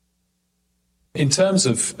 In terms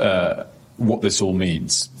of what this all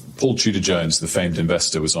means, Paul Tudor-Jones, the famed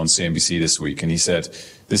investor, was on CNBC this week, and he said,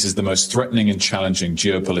 this is the most threatening and challenging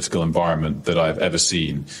geopolitical environment that I've ever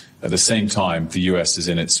seen. At the same time, the US is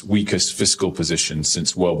in its weakest fiscal position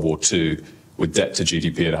since World War II, with debt to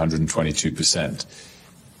GDP at 122%.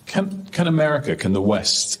 Can America, can the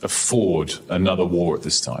West afford another war at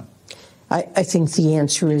this time? I think the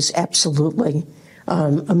answer is absolutely.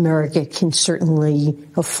 America can certainly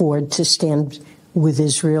afford to stand with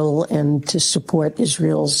Israel and to support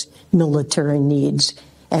Israel's military needs.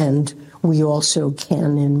 And we also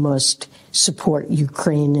can and must support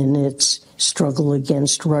Ukraine in its struggle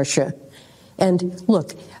against Russia. And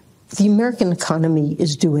look, the American economy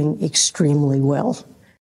is doing extremely well.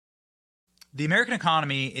 The American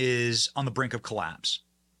economy is on the brink of collapse.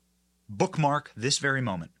 Bookmark this very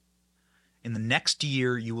moment. In the next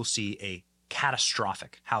year, you will see a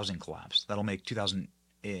catastrophic housing collapse that'll make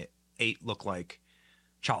 2008 look like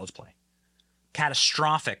child's play.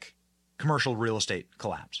 Catastrophic commercial real estate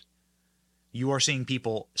collapse. You are seeing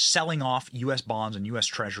people selling off U.S. bonds and U.S.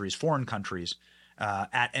 treasuries, foreign countries,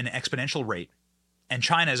 at an exponential rate. And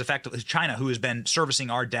China, who has been servicing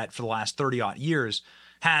our debt for the last 30-odd years,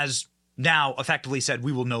 has now effectively said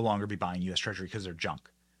we will no longer be buying U.S. treasury because they're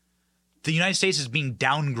junk. The United States is being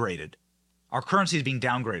downgraded. Our currency is being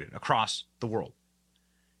downgraded across the world.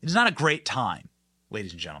 It is not a great time,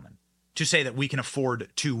 ladies and gentlemen, to say that we can afford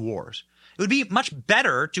two wars. It would be much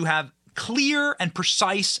better to have clear and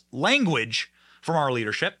precise language from our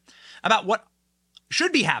leadership about what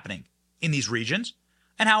should be happening in these regions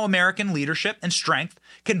and how American leadership and strength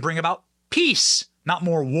can bring about peace, not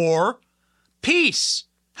more war, peace,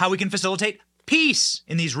 how we can facilitate peace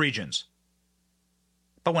in these regions.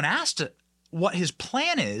 But when asked what his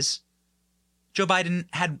plan is, Joe Biden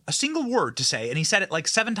had a single word to say, and he said it like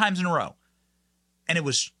 7 times in a row. And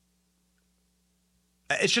it's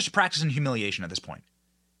just a practice in humiliation at this point.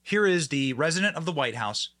 Here is the resident of the White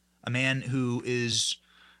House, a man who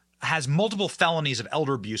has multiple felonies of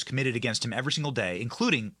elder abuse committed against him every single day,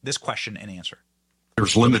 including this question and answer.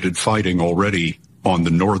 There's limited fighting already on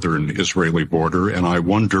the northern Israeli border, and I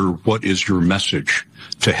wonder, what is your message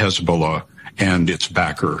to Hezbollah and its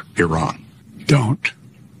backer, Iran? Don't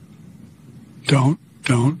come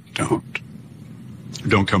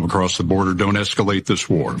across the border. Don't escalate this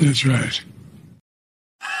war. That's right.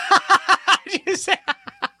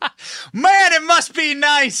 Man, it must be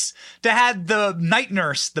nice to have the night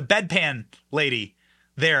nurse, the bedpan lady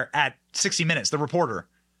there at 60 Minutes, the reporter,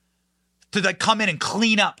 to like come in and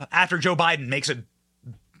clean up after Joe Biden makes a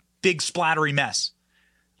big splattery mess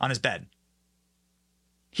on his bed.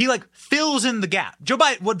 He like fills in the gap.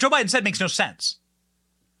 What Joe Biden said makes no sense.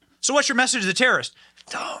 So what's your message to the terrorist?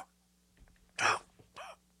 Don't.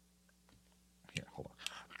 Here, hold on.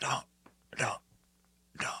 Don't.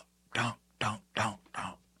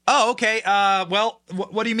 Oh, okay. Well,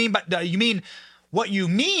 what do you mean? But you mean what you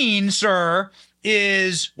mean, sir,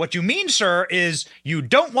 is you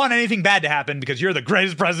don't want anything bad to happen because you're the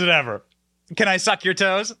greatest president ever. Can I suck your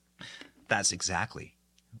toes? That's exactly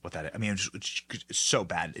what that is. I mean, it's so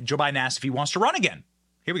bad. Joe Biden asked if he wants to run again.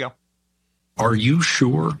 Here we go. Are you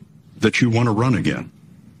sure that you want to run again?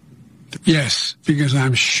 Yes, because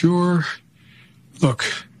I'm sure. Look,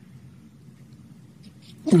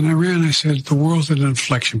 when I ran, I said the world's at an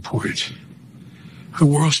inflection point. The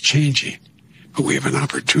world's changing, but we have an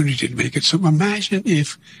opportunity to make it. So imagine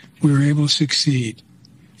if we were able to succeed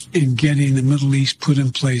in getting the Middle East put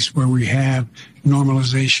in place where we have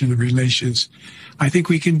normalization of relations. I think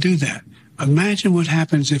we can do that. Imagine what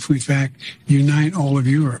happens if we, in fact, unite all of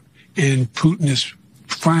Europe and Putin is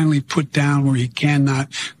finally put down where he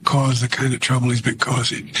cannot cause the kind of trouble he's been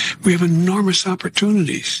causing. We have enormous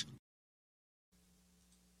opportunities.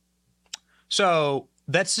 So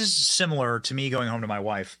that's similar to me going home to my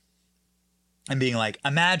wife and being like,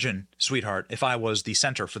 imagine, sweetheart, if I was the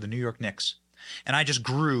center for the New York Knicks and I just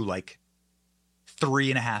grew like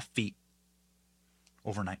 3.5 feet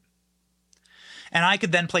overnight. And I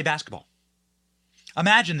could then play basketball.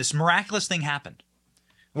 Imagine this miraculous thing happened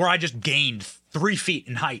where I just gained 3 feet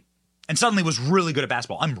in height and suddenly was really good at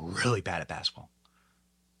basketball. I'm really bad at basketball.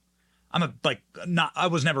 I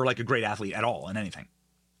was never like a great athlete at all in anything.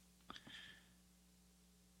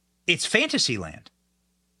 It's fantasy land.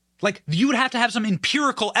 Like, you would have to have some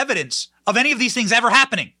empirical evidence of any of these things ever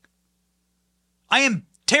happening. I am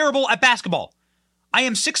terrible at basketball. I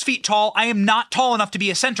am 6 feet tall. I am not tall enough to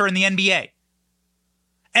be a center in the NBA.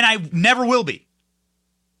 And I never will be.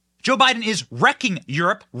 Joe Biden is wrecking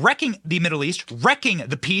Europe, wrecking the Middle East, wrecking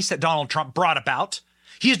the peace that Donald Trump brought about.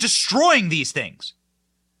 He is destroying these things.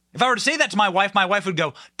 If I were to say that to my wife would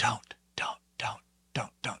go, don't.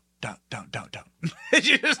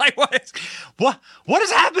 She's just like, what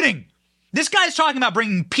is happening? This guy's talking about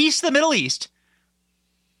bringing peace to the Middle East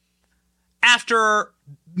after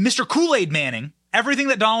Mr. Kool-Aid Manning, everything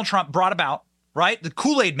that Donald Trump brought about, right? The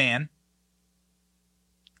Kool-Aid Man,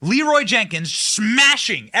 Leroy Jenkins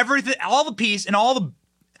smashing everything, all the peace and all the...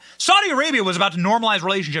 Saudi Arabia was about to normalize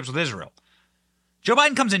relationships with Israel. Joe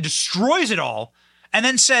Biden comes in, destroys it all, and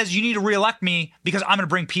then says, you need to reelect me because I'm going to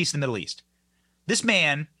bring peace to the Middle East. This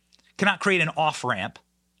man cannot create an off-ramp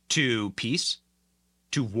to peace,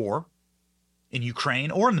 to war in Ukraine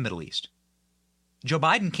or in the Middle East. Joe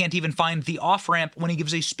Biden can't even find the off-ramp when he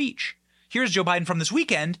gives a speech. Here's Joe Biden from this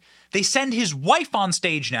weekend. They send his wife on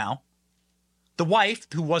stage now. The wife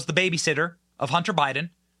who was the babysitter of Hunter Biden,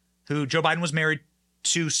 who Joe Biden was married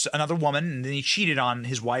to another woman, and then he cheated on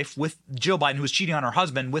his wife with Jill Biden, who was cheating on her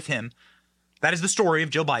husband with him. That is the story of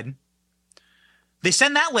Jill Biden. They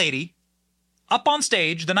send that lady up on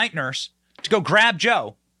stage, the night nurse, to go grab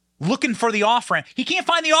Joe, looking for the off-ramp. He can't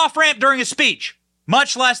find the off-ramp during his speech,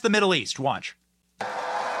 much less the Middle East. Watch.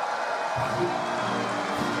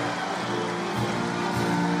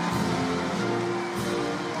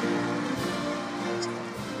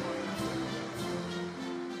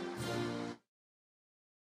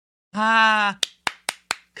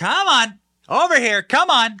 Come on. Over here. Come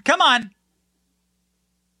on. Guy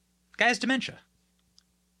has dementia.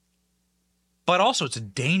 But also, it's a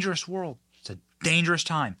dangerous world. It's a dangerous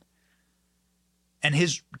time. And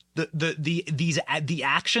the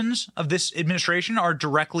actions of this administration are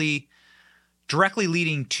directly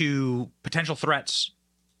leading to potential threats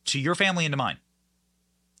to your family and to mine.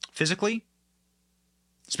 Physically,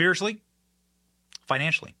 spiritually,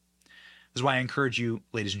 financially. This is why I encourage you,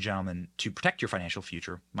 ladies and gentlemen, to protect your financial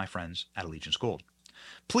future, my friends at Allegiance Gold.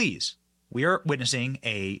 Please, we are witnessing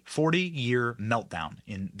a 40-year meltdown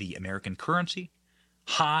in the American currency,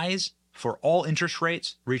 highs for all interest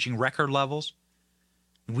rates reaching record levels.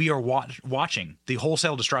 We are watching the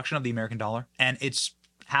wholesale destruction of the American dollar, and it's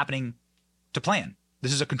happening to plan.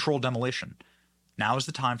 This is a controlled demolition. Now is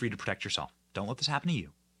the time for you to protect yourself. Don't let this happen to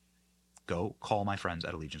you. Go call my friends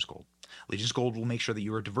at Allegiance Gold. Allegiance Gold will make sure that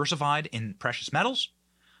you are diversified in precious metals,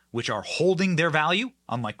 which are holding their value,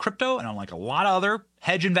 unlike crypto and unlike a lot of other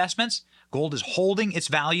hedge investments. Gold is holding its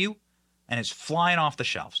value, and it's flying off the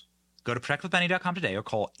shelves. Go to protectwithbenny.com today or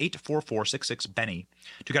call 844-66-BENNY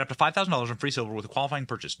to get up to $5,000 in free silver with a qualifying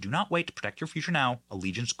purchase. Do not wait to protect your future now.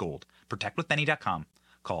 Allegiance Gold. Protectwithbenny.com.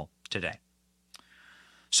 Call today.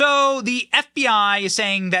 So the FBI is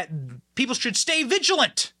saying that people should stay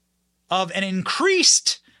vigilant of an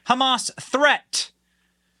increased Hamas threat.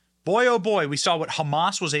 Boy, oh boy, we saw what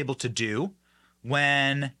Hamas was able to do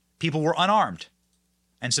when people were unarmed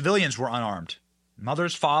and civilians were unarmed.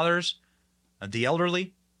 Mothers, fathers, the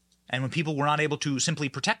elderly. And when people were not able to simply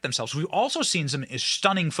protect themselves. We've also seen some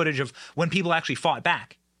stunning footage of when people actually fought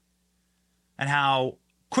back and how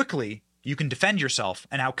quickly you can defend yourself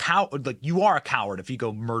and how you are a coward if you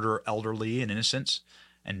go murder elderly and innocents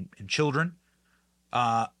and children,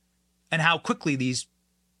 and how quickly these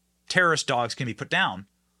terrorist dogs can be put down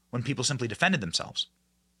when people simply defended themselves.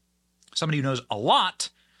 Somebody who knows a lot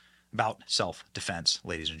about self-defense,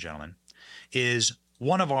 ladies and gentlemen, is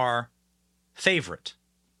one of our favorite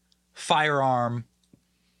firearm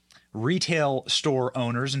retail store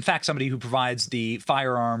owners. In fact, somebody who provides the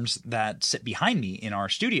firearms that sit behind me in our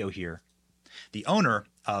studio here, the owner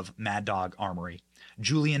of Mad Dog Armory,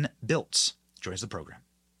 Jillian Biltz, joins the program.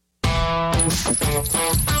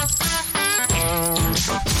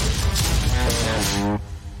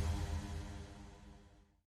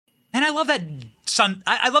 And I love that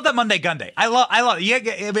I love that Monday Gun Day. I love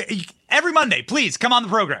it. Every Monday, please come on the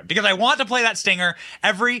program because I want to play that stinger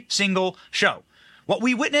every single show. What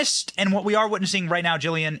we witnessed and what we are witnessing right now,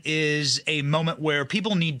 Jillian, is a moment where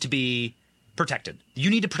people need to be protected. You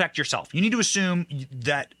need to protect yourself. You need to assume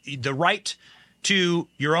that the right to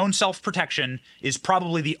your own self-protection is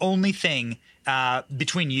probably the only thing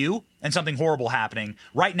between you and something horrible happening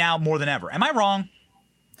right now more than ever. Am I wrong?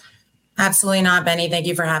 Absolutely not, Benny. Thank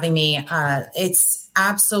you for having me. It's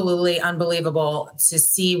absolutely unbelievable to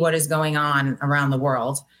see what is going on around the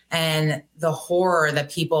world and the horror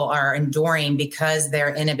that people are enduring because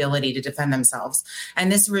their inability to defend themselves.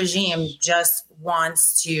 And this regime just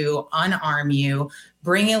wants to unarm you,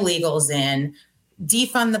 bring illegals in,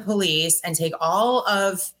 defund the police, and take all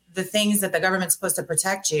of the things that the government's supposed to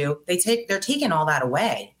protect you. They're taking all that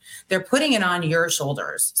away. They're putting it on your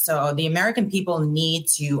shoulders. So the American people need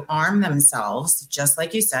to arm themselves, just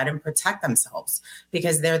like you said, and protect themselves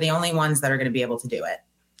because they're the only ones that are going to be able to do it.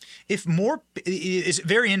 It's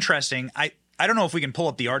very interesting. I don't know if we can pull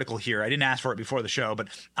up the article here. I didn't ask for it before the show, but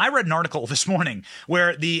I read an article this morning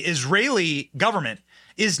where the Israeli government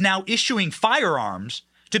is now issuing firearms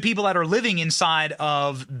to people that are living inside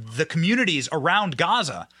of the communities around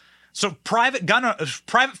Gaza. So private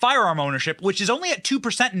firearm ownership, which is only at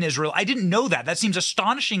 2% in Israel. I didn't know that. That seems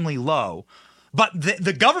astonishingly low. But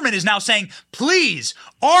the government is now saying, please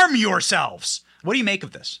arm yourselves. What do you make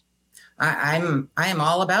of this? I am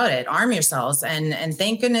all about it. Arm yourselves. And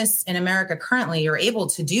thank goodness in America currently you're able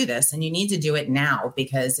to do this, and you need to do it now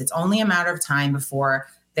because it's only a matter of time before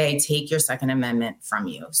they take your Second Amendment from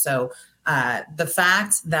you. So the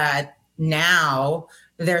fact that now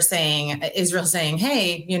they're saying, Israel's saying,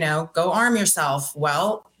 hey, go arm yourself.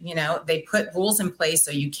 Well, they put rules in place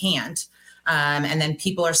so you can't. And then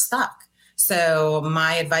people are stuck. So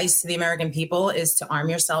my advice to the American people is to arm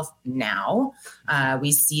yourself now.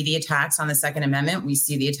 We see the attacks on the Second Amendment. We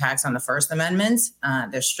see the attacks on the First Amendment.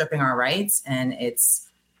 They're stripping our rights, and it's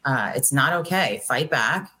not okay. Fight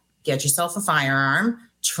back. Get yourself a firearm.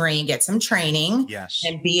 Get some training, yes,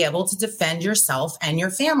 and be able to defend yourself and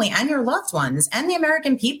your family and your loved ones and the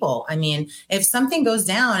American people. I mean, if something goes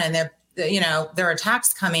down and there are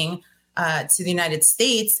attacks coming to the United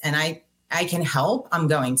States and I can help, I'm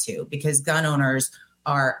going to, because gun owners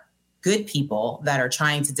are good people that are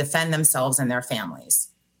trying to defend themselves and their families.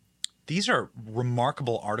 These are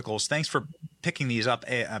remarkable articles. Thanks for picking these up,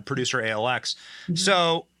 producer ALX. Mm-hmm.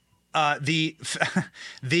 So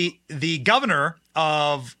the governor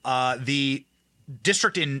of the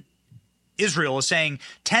district in Israel is saying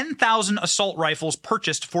 10,000 assault rifles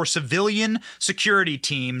purchased for civilian security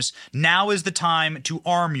teams. Now is the time to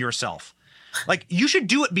arm yourself. Like, you should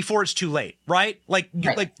do it before it's too late, right? Like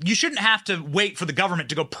you shouldn't have to wait for the government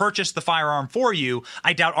to go purchase the firearm for you.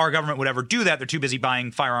 I doubt our government would ever do that. They're too busy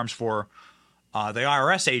buying firearms for the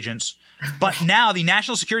IRS agents. But now the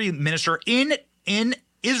national security minister in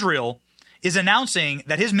Israel is announcing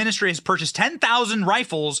that his ministry has purchased 10,000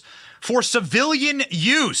 rifles for civilian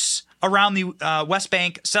use around the West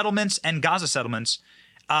Bank settlements and Gaza settlements.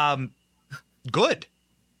 Good.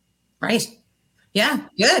 Right. Yeah,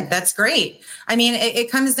 good. That's great. I mean,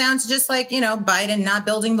 it comes down to just like, Biden not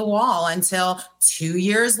building the wall until 2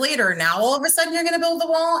 years later. Now, all of a sudden, you're going to build the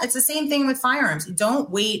wall. It's the same thing with firearms. Don't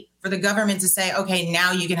wait for the government to say, okay,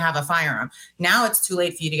 now you can have a firearm. Now it's too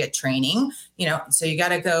late for you to get training, so you got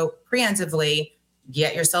to go preemptively,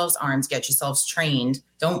 get yourselves armed, get yourselves trained.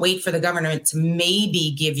 Don't wait for the government to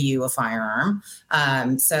maybe give you a firearm.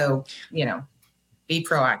 Be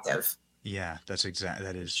proactive. Yeah,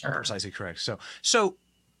 that is precisely correct. So,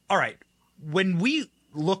 all right. When we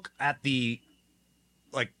look at the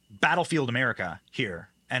battlefield America here,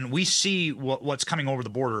 and we see what's coming over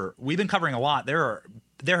the border, we've been covering a lot. There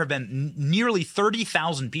have been nearly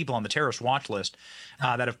 30,000 people on the terrorist watch list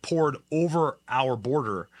that have poured over our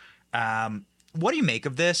border. What do you make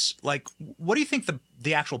of this? What do you think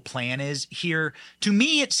the actual plan is here? To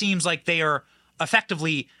me, it seems like they are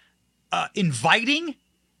effectively inviting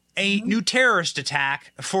a new terrorist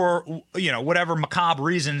attack for whatever macabre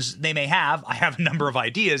reasons they may have. I have a number of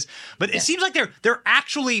ideas, but it seems like they're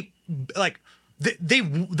actually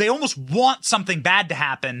they almost want something bad to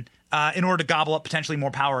happen in order to gobble up potentially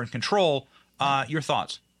more power and control. Your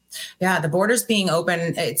thoughts? Yeah, the borders being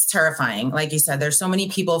open, it's terrifying. Like you said, there's so many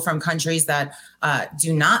people from countries that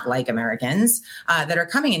do not like Americans that are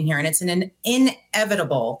coming in here. And it's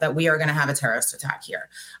inevitable that we are going to have a terrorist attack here.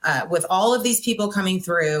 With all of these people coming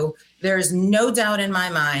through, there's no doubt in my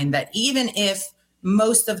mind that even if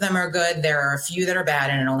most of them are good, there are a few that are bad,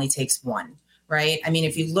 and it only takes one. Right. I mean,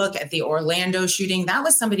 if you look at the Orlando shooting, that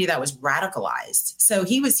was somebody that was radicalized. So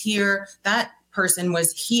he was here. That person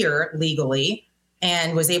was here legally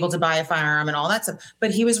and was able to buy a firearm and all that stuff.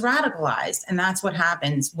 But he was radicalized. And that's what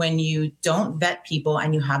happens when you don't vet people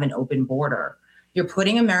and you have an open border. You're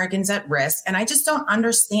putting Americans at risk. And I just don't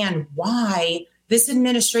understand why this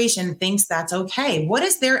administration thinks that's okay. What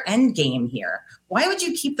is their end game here? Why would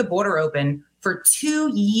you keep the border open for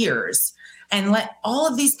 2 years and let all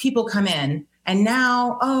of these people come in? And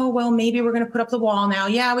now, maybe we're going to put up the wall now.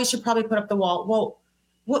 Yeah, we should probably put up the wall.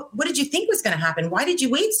 Well, what did you think was going to happen? Why did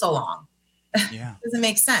you wait so long? Yeah. Doesn't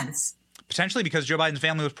make sense. Potentially because Joe Biden's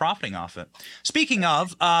family was profiting off it. Speaking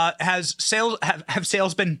of, have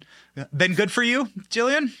sales been good for you,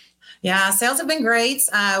 Jillian? Yeah, sales have been great.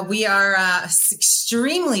 We are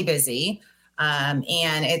extremely busy. And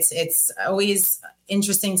it's always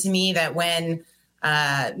interesting to me that when,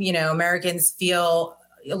 Americans feel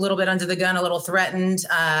a little bit under the gun, a little threatened,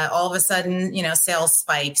 all of a sudden, sales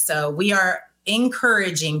spike. So we are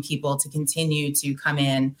encouraging people to continue to come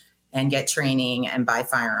in and get training and buy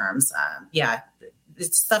firearms.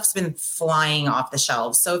 This stuff's been flying off the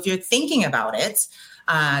shelves. So if you're thinking about it,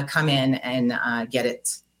 come in and get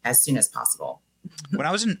it as soon as possible. When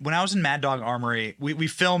I was in Mad Dog Armory, we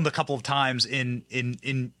filmed a couple of times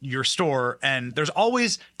in your store, and there's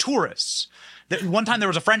always tourists. One time there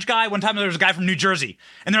was a French guy, one time there was a guy from New Jersey,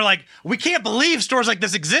 and they're like, "We can't believe stores like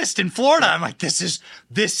this exist in Florida." I'm like, "This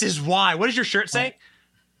is why." What does your shirt say?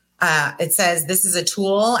 It says, "This is a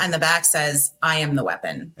tool," and the back says, "I am the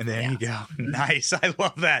weapon." And there you go. Nice. I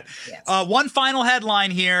love that. Yes. One final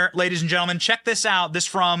headline here, ladies and gentlemen. Check this out. This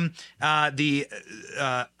from the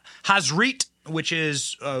Hazrit, which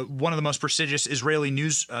is one of the most prestigious Israeli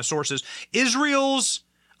news sources. Israel's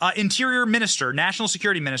Interior Minister, National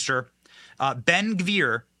Security Minister, Ben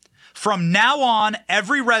Gvir, from now on,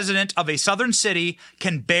 every resident of a southern city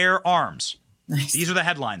can bear arms. Nice. These are the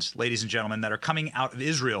headlines, ladies and gentlemen, that are coming out of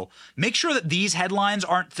Israel. Make sure that these headlines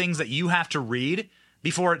aren't things that you have to read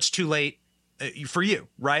before it's too late for you,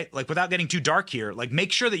 right? Like, without getting too dark here, like,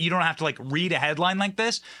 make sure that you don't have to read a headline like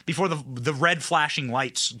this before the red flashing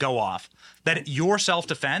lights go off. That your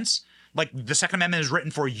self-defense, the Second Amendment is written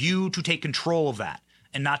for you to take control of that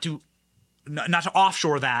and not to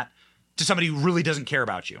offshore that to somebody who really doesn't care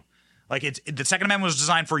about you. The Second Amendment was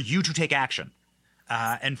designed for you to take action.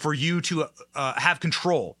 And for you to have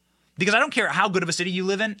control. Because I don't care how good of a city you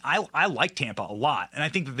live in. I like Tampa a lot. And I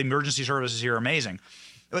think that the emergency services here are amazing.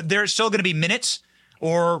 But there's still going to be minutes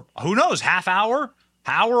or, who knows, half hour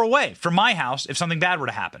away from my house if something bad were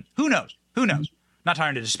to happen. Who knows? Not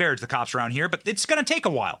trying to disparage the cops around here, but it's going to take a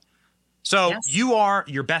while. So You are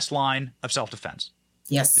your best line of self-defense.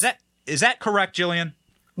 Yes. Is that correct, Jillian?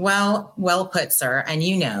 Well put, sir. And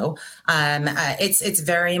it's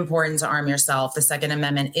very important to arm yourself. The Second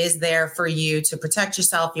Amendment is there for you to protect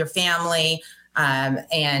yourself, your family,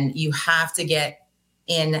 and you have to get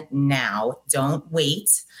in now. Don't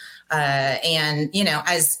wait.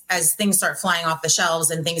 As things start flying off the shelves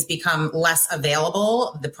and things become less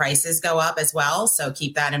available, the prices go up as well. So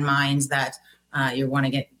keep that in mind that you'll want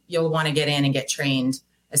to get in and get trained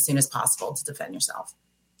as soon as possible to defend yourself.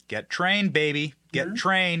 Get trained, baby. Get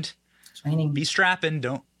trained. Training. Be strapping.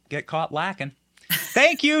 Don't get caught lacking.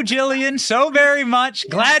 Thank you, Jillian, so very much.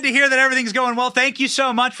 Glad to hear that everything's going well. Thank you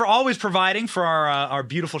so much for always providing for our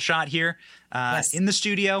beautiful shot here in the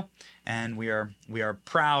studio. And we are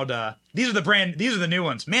proud. These are the new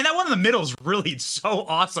ones. Man, that one in the middle is really so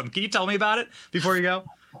awesome. Can you tell me about it before you go?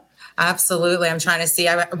 Absolutely. I'm trying to see.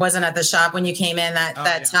 I wasn't at the shop when you came in.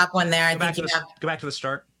 That top one there. Go back to the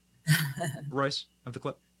start, Royce, of the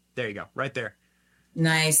clip. There you go, right there.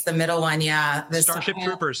 Nice. The middle one, yeah. The Starship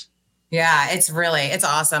Troopers. Yeah, it's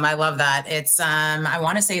awesome. I love that. It's I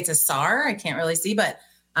want to say it's a SAR. I can't really see, but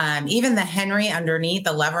even the Henry underneath,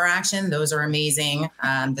 the lever action, those are amazing.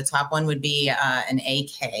 The top one would be an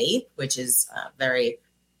AK, which is very,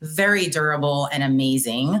 very durable and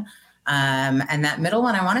amazing. And that middle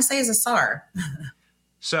one, I want to say, is a SAR.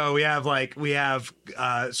 So we have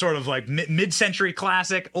sort of like mid-century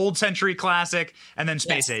classic, old century classic, and then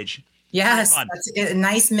space age. Yes, that's a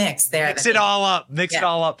nice mix there. Mix it all up. It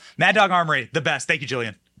all up. Mad Dog Armory, the best. Thank you,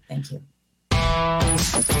 Jillian. Thank you.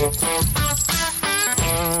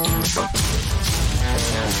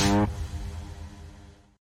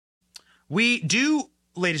 We do,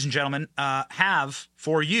 ladies and gentlemen, have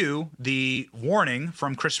for you the warning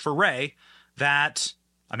from Christopher Wray that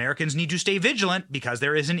Americans need to stay vigilant because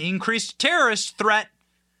there is an increased terrorist threat.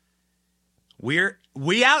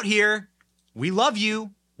 We out here. We love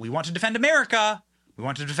you. We want to defend America. We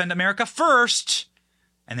want to defend America first.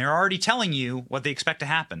 And they're already telling you what they expect to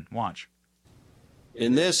happen. Watch.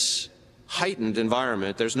 In this heightened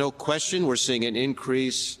environment, there's no question we're seeing an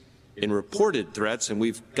increase in reported threats, and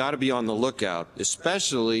we've got to be on the lookout,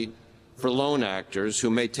 especially for lone actors who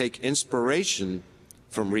may take inspiration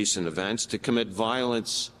from recent events to commit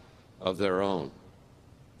violence of their own.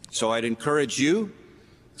 So I'd encourage you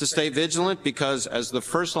to stay vigilant because as the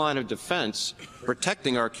first line of defense,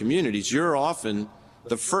 protecting our communities, you're often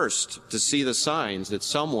the first to see the signs that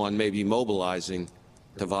someone may be mobilizing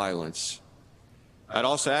to violence. I'd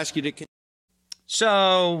also ask you to...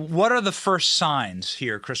 So what are the first signs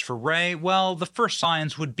here, Christopher Wray? Well, the first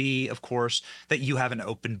signs would be, of course, that you have an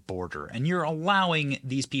open border and you're allowing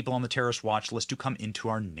these people on the terrorist watch list to come into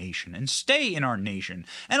our nation and stay in our nation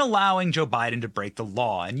and allowing Joe Biden to break the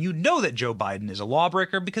law. And you know that Joe Biden is a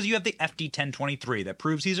lawbreaker because you have the FD 1023 that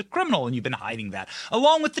proves he's a criminal and you've been hiding that,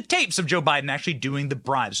 along with the tapes of Joe Biden actually doing the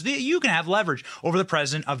bribes. So that you can have leverage over the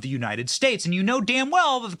president of the United States. And you know damn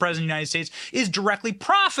well that the president of the United States is directly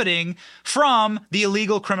profiting from the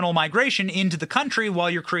illegal criminal migration into the country while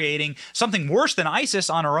you're creating something worse than ISIS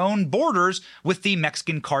on our own borders with the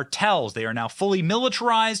Mexican cartels. They are now fully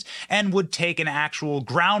militarized and would take an actual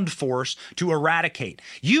ground force to eradicate.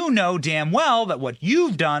 You know damn well that what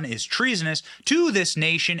you've done is treasonous to this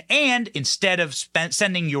nation, and instead of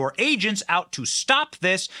sending your agents out to stop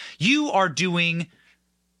this, you are doing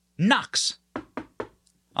knocks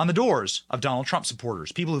on the doors of Donald Trump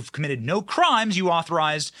supporters. People who've committed no crimes, you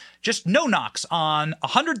authorized just no knocks on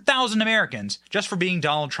 100,000 Americans just for being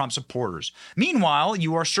Donald Trump supporters. Meanwhile,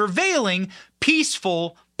 you are surveilling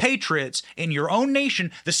peaceful patriots in your own nation,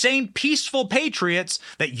 the same peaceful patriots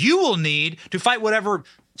that you will need to fight whatever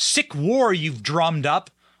sick war you've drummed up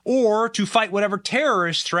or to fight whatever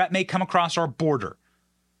terrorist threat may come across our border.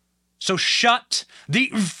 So shut the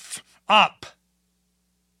up.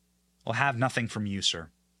 We'll have nothing from you, sir.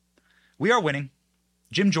 We are winning.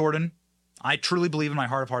 Jim Jordan, I truly believe in my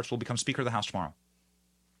heart of hearts, will become Speaker of the House tomorrow.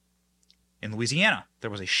 In Louisiana,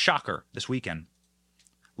 there was a shocker this weekend.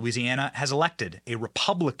 Louisiana has elected a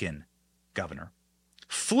Republican governor,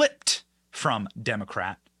 flipped from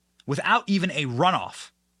Democrat, without even a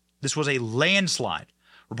runoff. This was a landslide.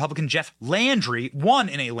 Republican Jeff Landry won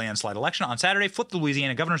in a landslide election on Saturday, flipped the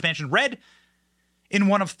Louisiana governor's mansion red in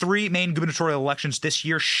one of three main gubernatorial elections this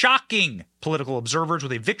year, shocking political observers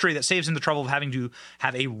with a victory that saves him the trouble of having to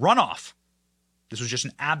have a runoff. This was just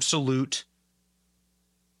an absolute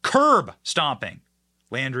curb stomping.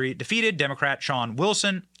 Landry defeated Democrat Sean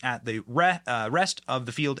Wilson at the rest of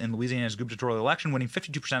the field in Louisiana's gubernatorial election, winning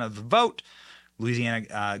 52% of the vote.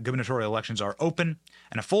 Louisiana gubernatorial elections are open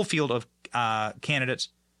and a full field of candidates.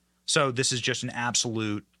 So this is just an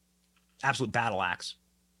absolute battle axe.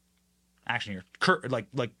 Action here, like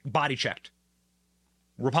body checked.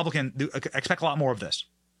 Expect a lot more of this.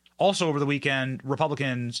 Also over the weekend,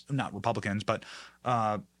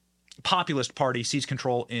 Populist Party seized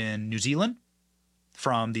control in New Zealand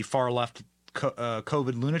from the far left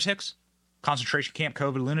COVID lunatics, concentration camp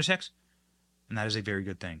COVID lunatics, and that is a very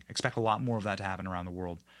good thing. Expect a lot more of that to happen around the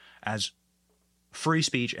world as free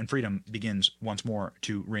speech and freedom begins once more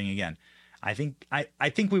to ring again. I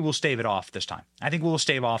think we will stave it off this time. I think we will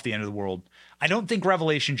stave off the end of the world. I don't think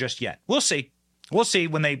revelation just yet. We'll see. We'll see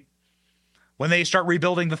when they when they start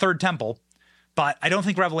rebuilding the third temple. But I don't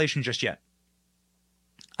think Revelation just yet.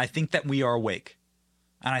 I think that we are awake.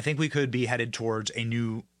 And I think we could be headed towards a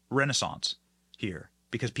new renaissance here,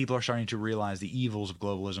 because people are starting to realize the evils of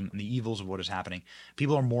globalism and the evils of what is happening.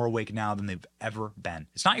 People are more awake now than they've ever been.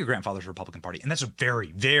 It's not your grandfather's Republican Party, and that's a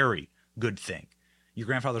very, very good thing. Your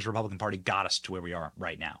grandfather's Republican Party got us to where we are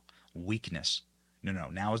right now. Weakness. No.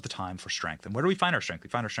 Now is the time for strength. And where do we find our strength?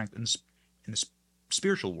 We find our strength in this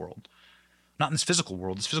spiritual world, not in this physical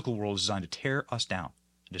world. This physical world is designed to tear us down,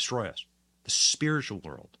 destroy us. The spiritual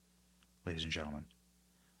world, ladies and gentlemen.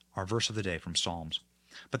 Our verse of the day from Psalms.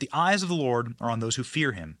 But the eyes of the Lord are on those who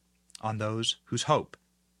fear him, on those whose hope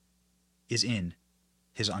is in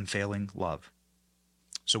his unfailing love.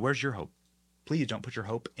 So where's your hope? Please don't put your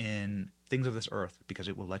hope in things of this earth, because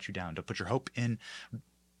it will let you down. Don't put your hope in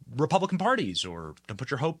Republican parties, or don't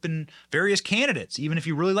put your hope in various candidates, even if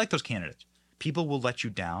you really like those candidates. People will let you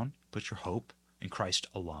down. Put your hope in Christ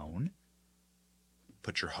alone.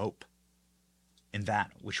 Put your hope in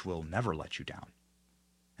that which will never let you down,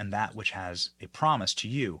 and that which has a promise to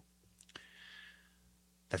you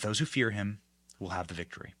that those who fear him will have the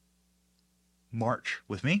victory. March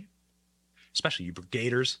with me, especially you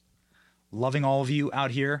brigaders. Loving all of you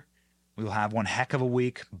out here. We will have one heck of a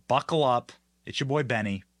week. Buckle up. It's your boy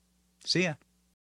Benny. See ya.